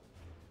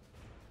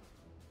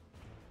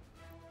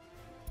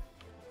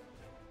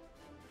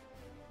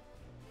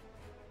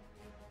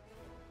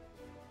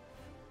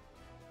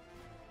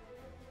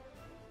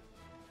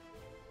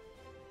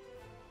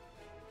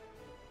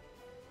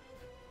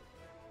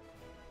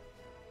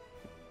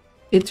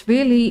 It's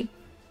really,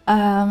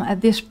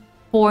 at this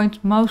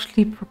point,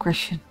 mostly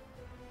progression.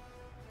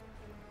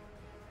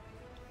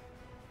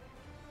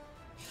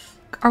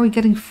 Are we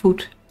getting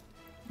food?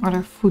 Are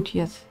there food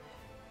yet?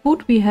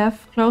 Food we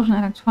have, clothes and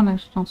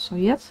electronics not so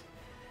yet.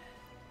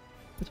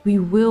 But we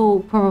will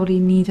probably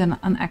need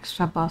an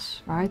extra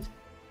bus, right?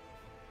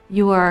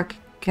 You are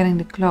getting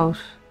the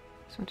clothes,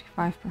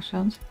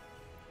 35%.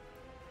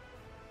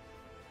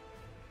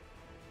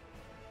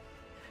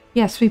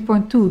 Yeah,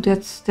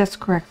 3.2, that's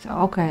correct.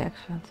 Okay,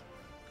 excellent.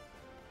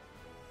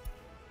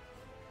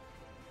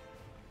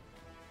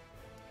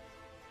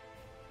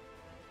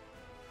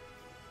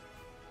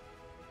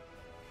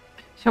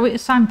 Shall we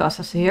assign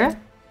buses here?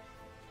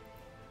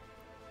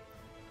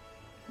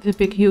 the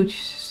big huge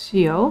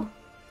CO.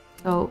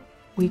 So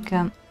we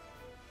can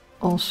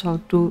also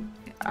do,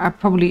 I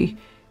probably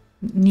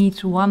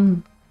need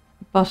one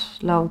bus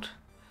load.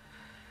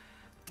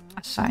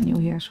 Assign you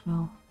here as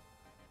well.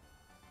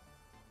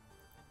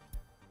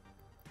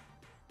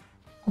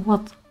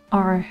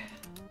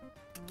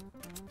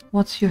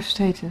 What's your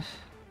status?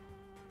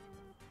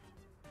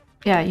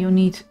 Yeah, you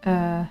need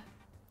to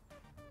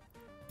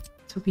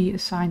be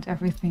assigned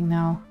everything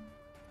now.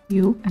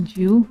 You and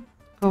you.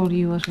 Probably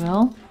you as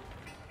well.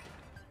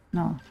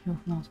 No, you're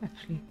not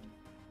actually.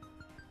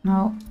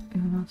 No,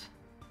 you're not.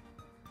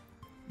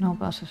 No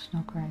buses,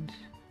 no cranes.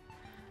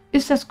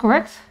 Is that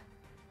correct?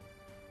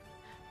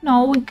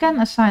 No, we can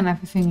assign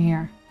everything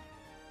here.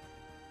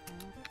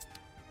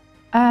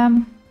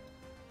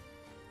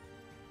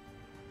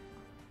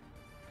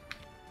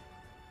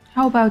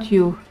 How about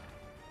you?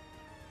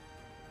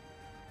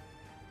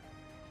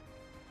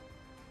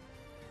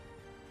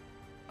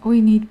 We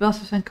need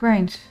buses and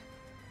cranes.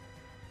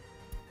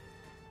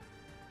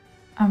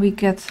 And we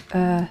get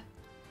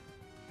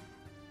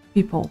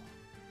people.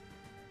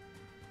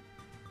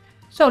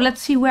 So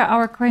let's see where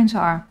our cranes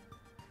are.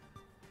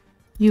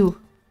 You.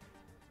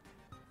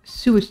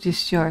 Sewage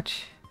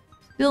discharge.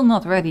 Still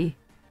not ready.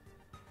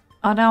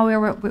 Oh, now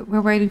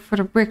we're waiting for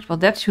the bricks. Well,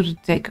 that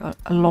shouldn't take a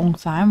long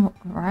time,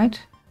 right?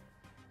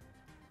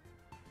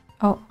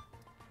 Oh.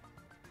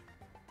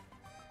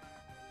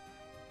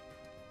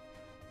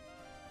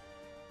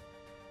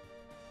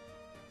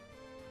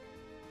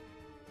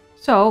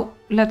 So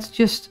let's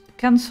just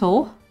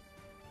cancel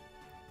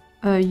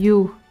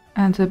you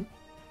and the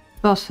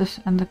buses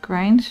and the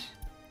cranes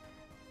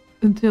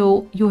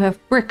until you have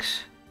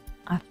bricks,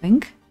 I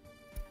think.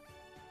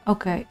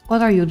 Okay,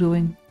 what are you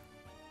doing?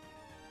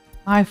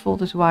 High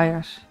voltage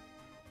wires.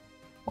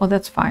 Well,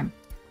 that's fine.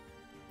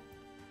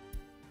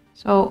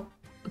 So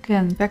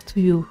again, back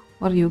to you.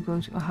 What are you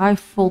going to? A high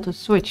voltage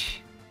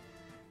switch.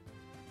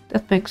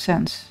 That makes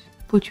sense.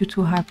 Put you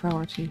to high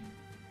priority.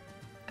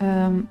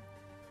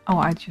 Oh,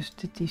 I just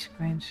did these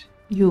cranes.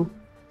 You.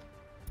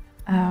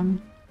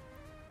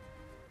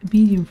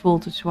 Medium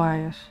voltage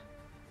wires.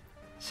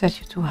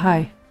 Set you to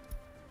high.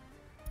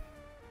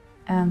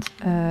 And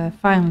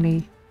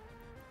finally,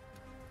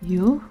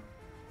 you.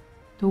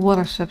 The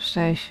water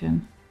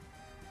substation.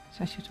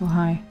 Set you to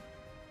high.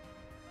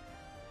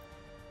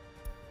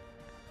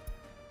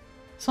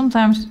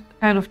 Sometimes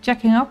kind of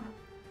checking up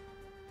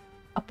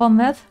upon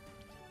that.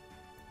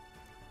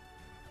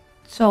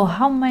 So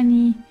how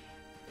many?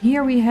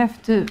 Here we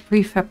have the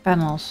prefab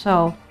panels.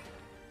 So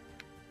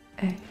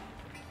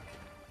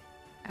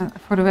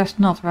for the rest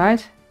not,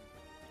 right?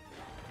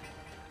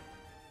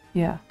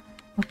 Yeah.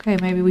 Okay,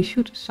 maybe we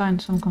should assign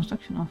some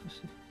construction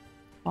offices.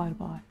 Bye.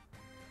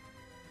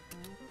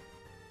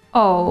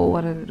 Oh,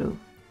 what did I do?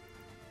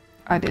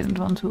 I didn't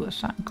want to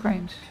assign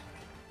cranes.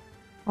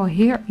 Oh,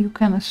 here you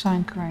can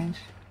assign cranes.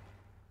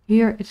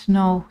 Here it's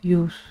no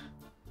use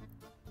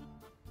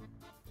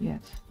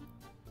yet.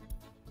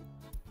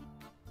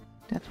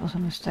 That was a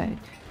mistake.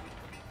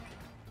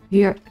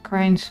 Here the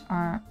cranes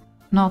are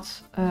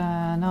not,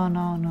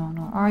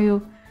 no. Are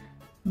you?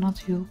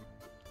 Not you.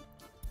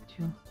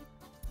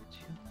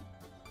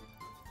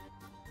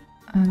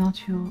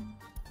 Not you.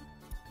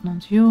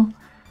 Not you.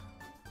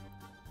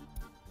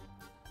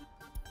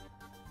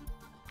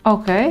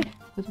 Okay.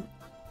 But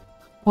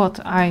what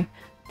I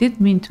did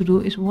mean to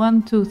do is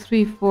 1, 2,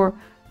 3, 4,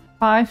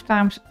 5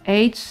 times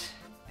 8.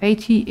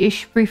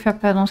 80-ish prefab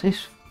panels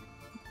is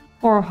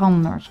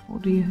 400.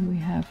 What do we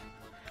have?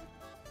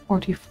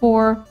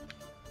 44,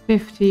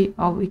 50.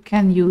 Oh, we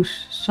can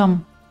use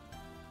some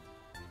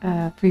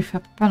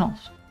prefab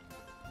panels.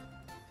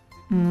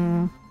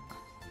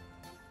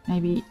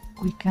 Maybe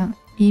we can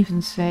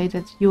even say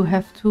that you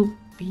have to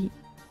be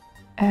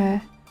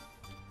at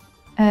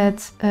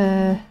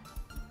 80%.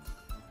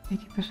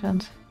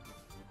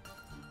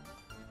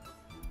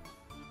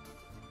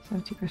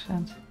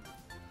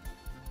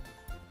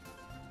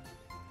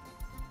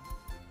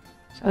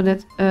 So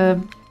that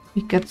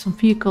we get some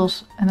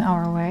vehicles in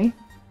our way.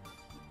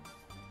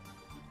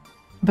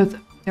 But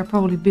they're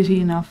probably busy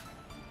enough.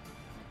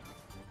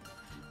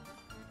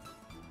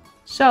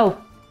 So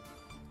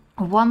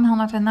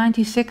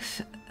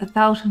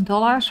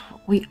 $196,000.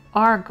 We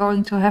are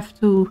going to have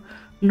to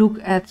look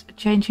at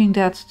changing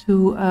that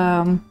to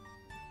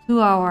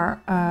our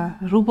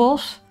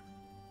rubles.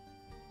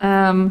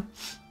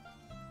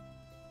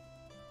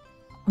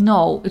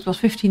 No, it was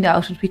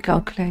 15,000 we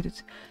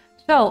calculated.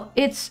 So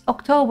it's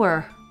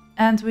October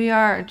and we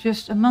are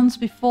just a month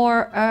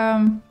before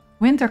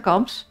winter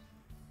comes.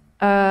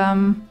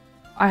 I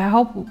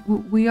hope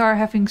we are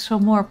having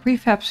some more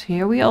prefabs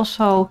here. We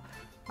also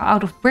are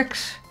out of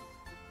bricks,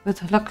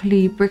 but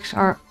luckily bricks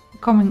are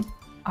coming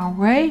our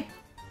way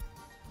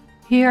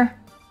here.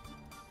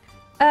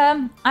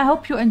 I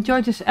hope you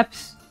enjoyed this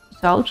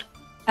episode,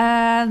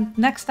 and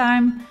next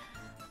time,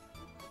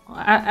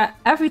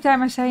 every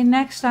time I say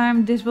next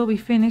time this will be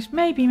finished,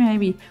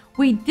 maybe.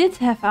 We did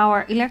have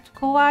our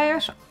electrical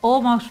wires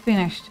almost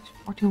finished.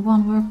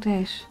 41 work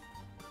days.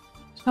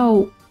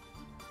 So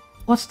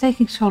What's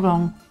taking so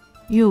long?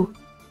 You.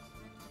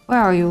 Where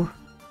are you?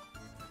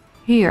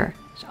 Here.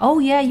 So, oh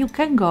yeah, you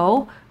can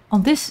go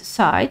on this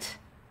side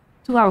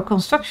to our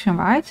construction,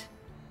 right?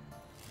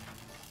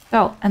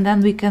 So, and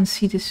then we can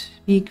see this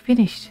being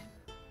finished.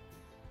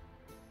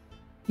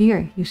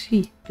 Here, you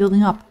see,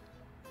 building up.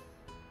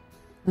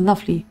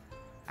 Lovely.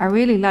 I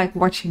really like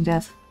watching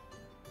that.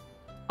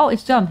 Oh,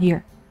 it's done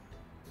here.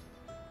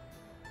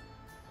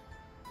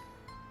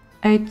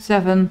 8,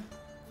 7.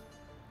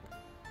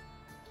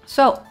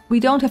 So, we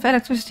don't have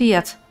electricity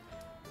yet.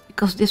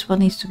 Because this one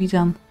needs to be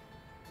done.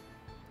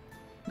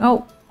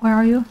 Oh, where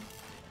are you?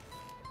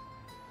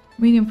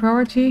 Medium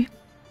priority.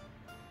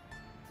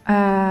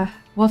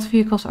 What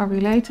vehicles are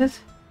related?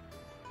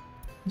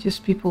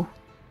 Just people.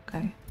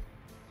 Okay.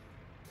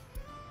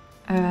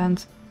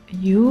 And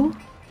you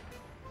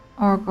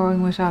are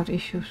going without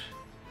issues.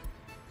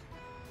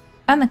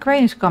 And the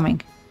crane is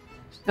coming.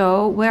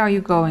 So, where are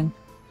you going?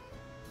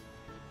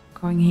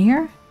 Going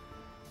here.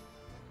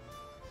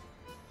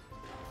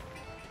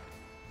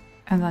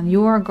 And then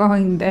you are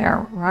going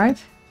there, right?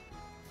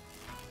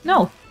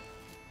 No.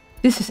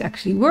 This is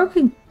actually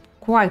working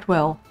quite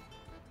well.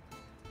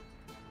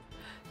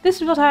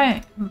 This is what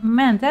I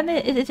meant. And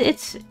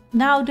it's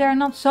now there are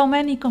not so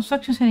many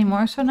constructions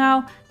anymore. So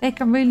now they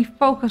can really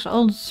focus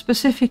on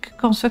specific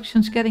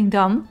constructions getting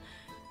done.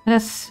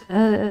 That's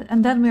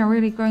and then we are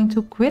really going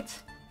to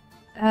quit.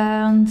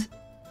 And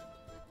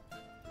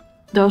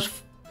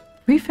those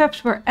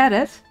prefabs were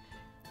added.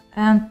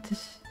 And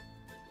this,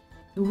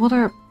 the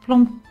water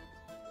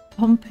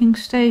pumping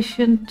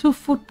station, 2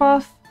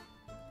 footpath.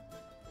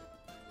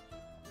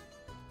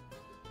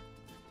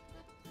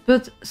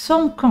 But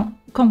some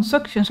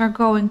constructions are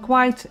going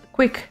quite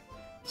quick.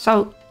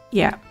 So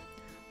yeah,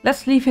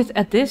 let's leave it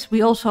at this.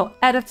 We also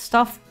added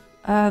stuff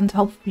and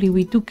hopefully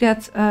we do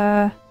get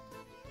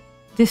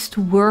this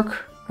to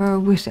work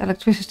with the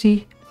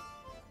electricity.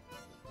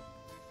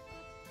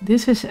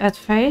 This is at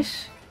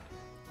phase,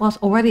 was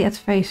already at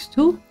phase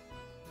 2.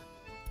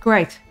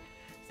 Great.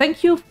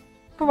 Thank you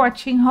for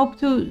watching. Hope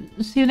to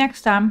see you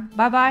next time.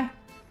 Bye bye.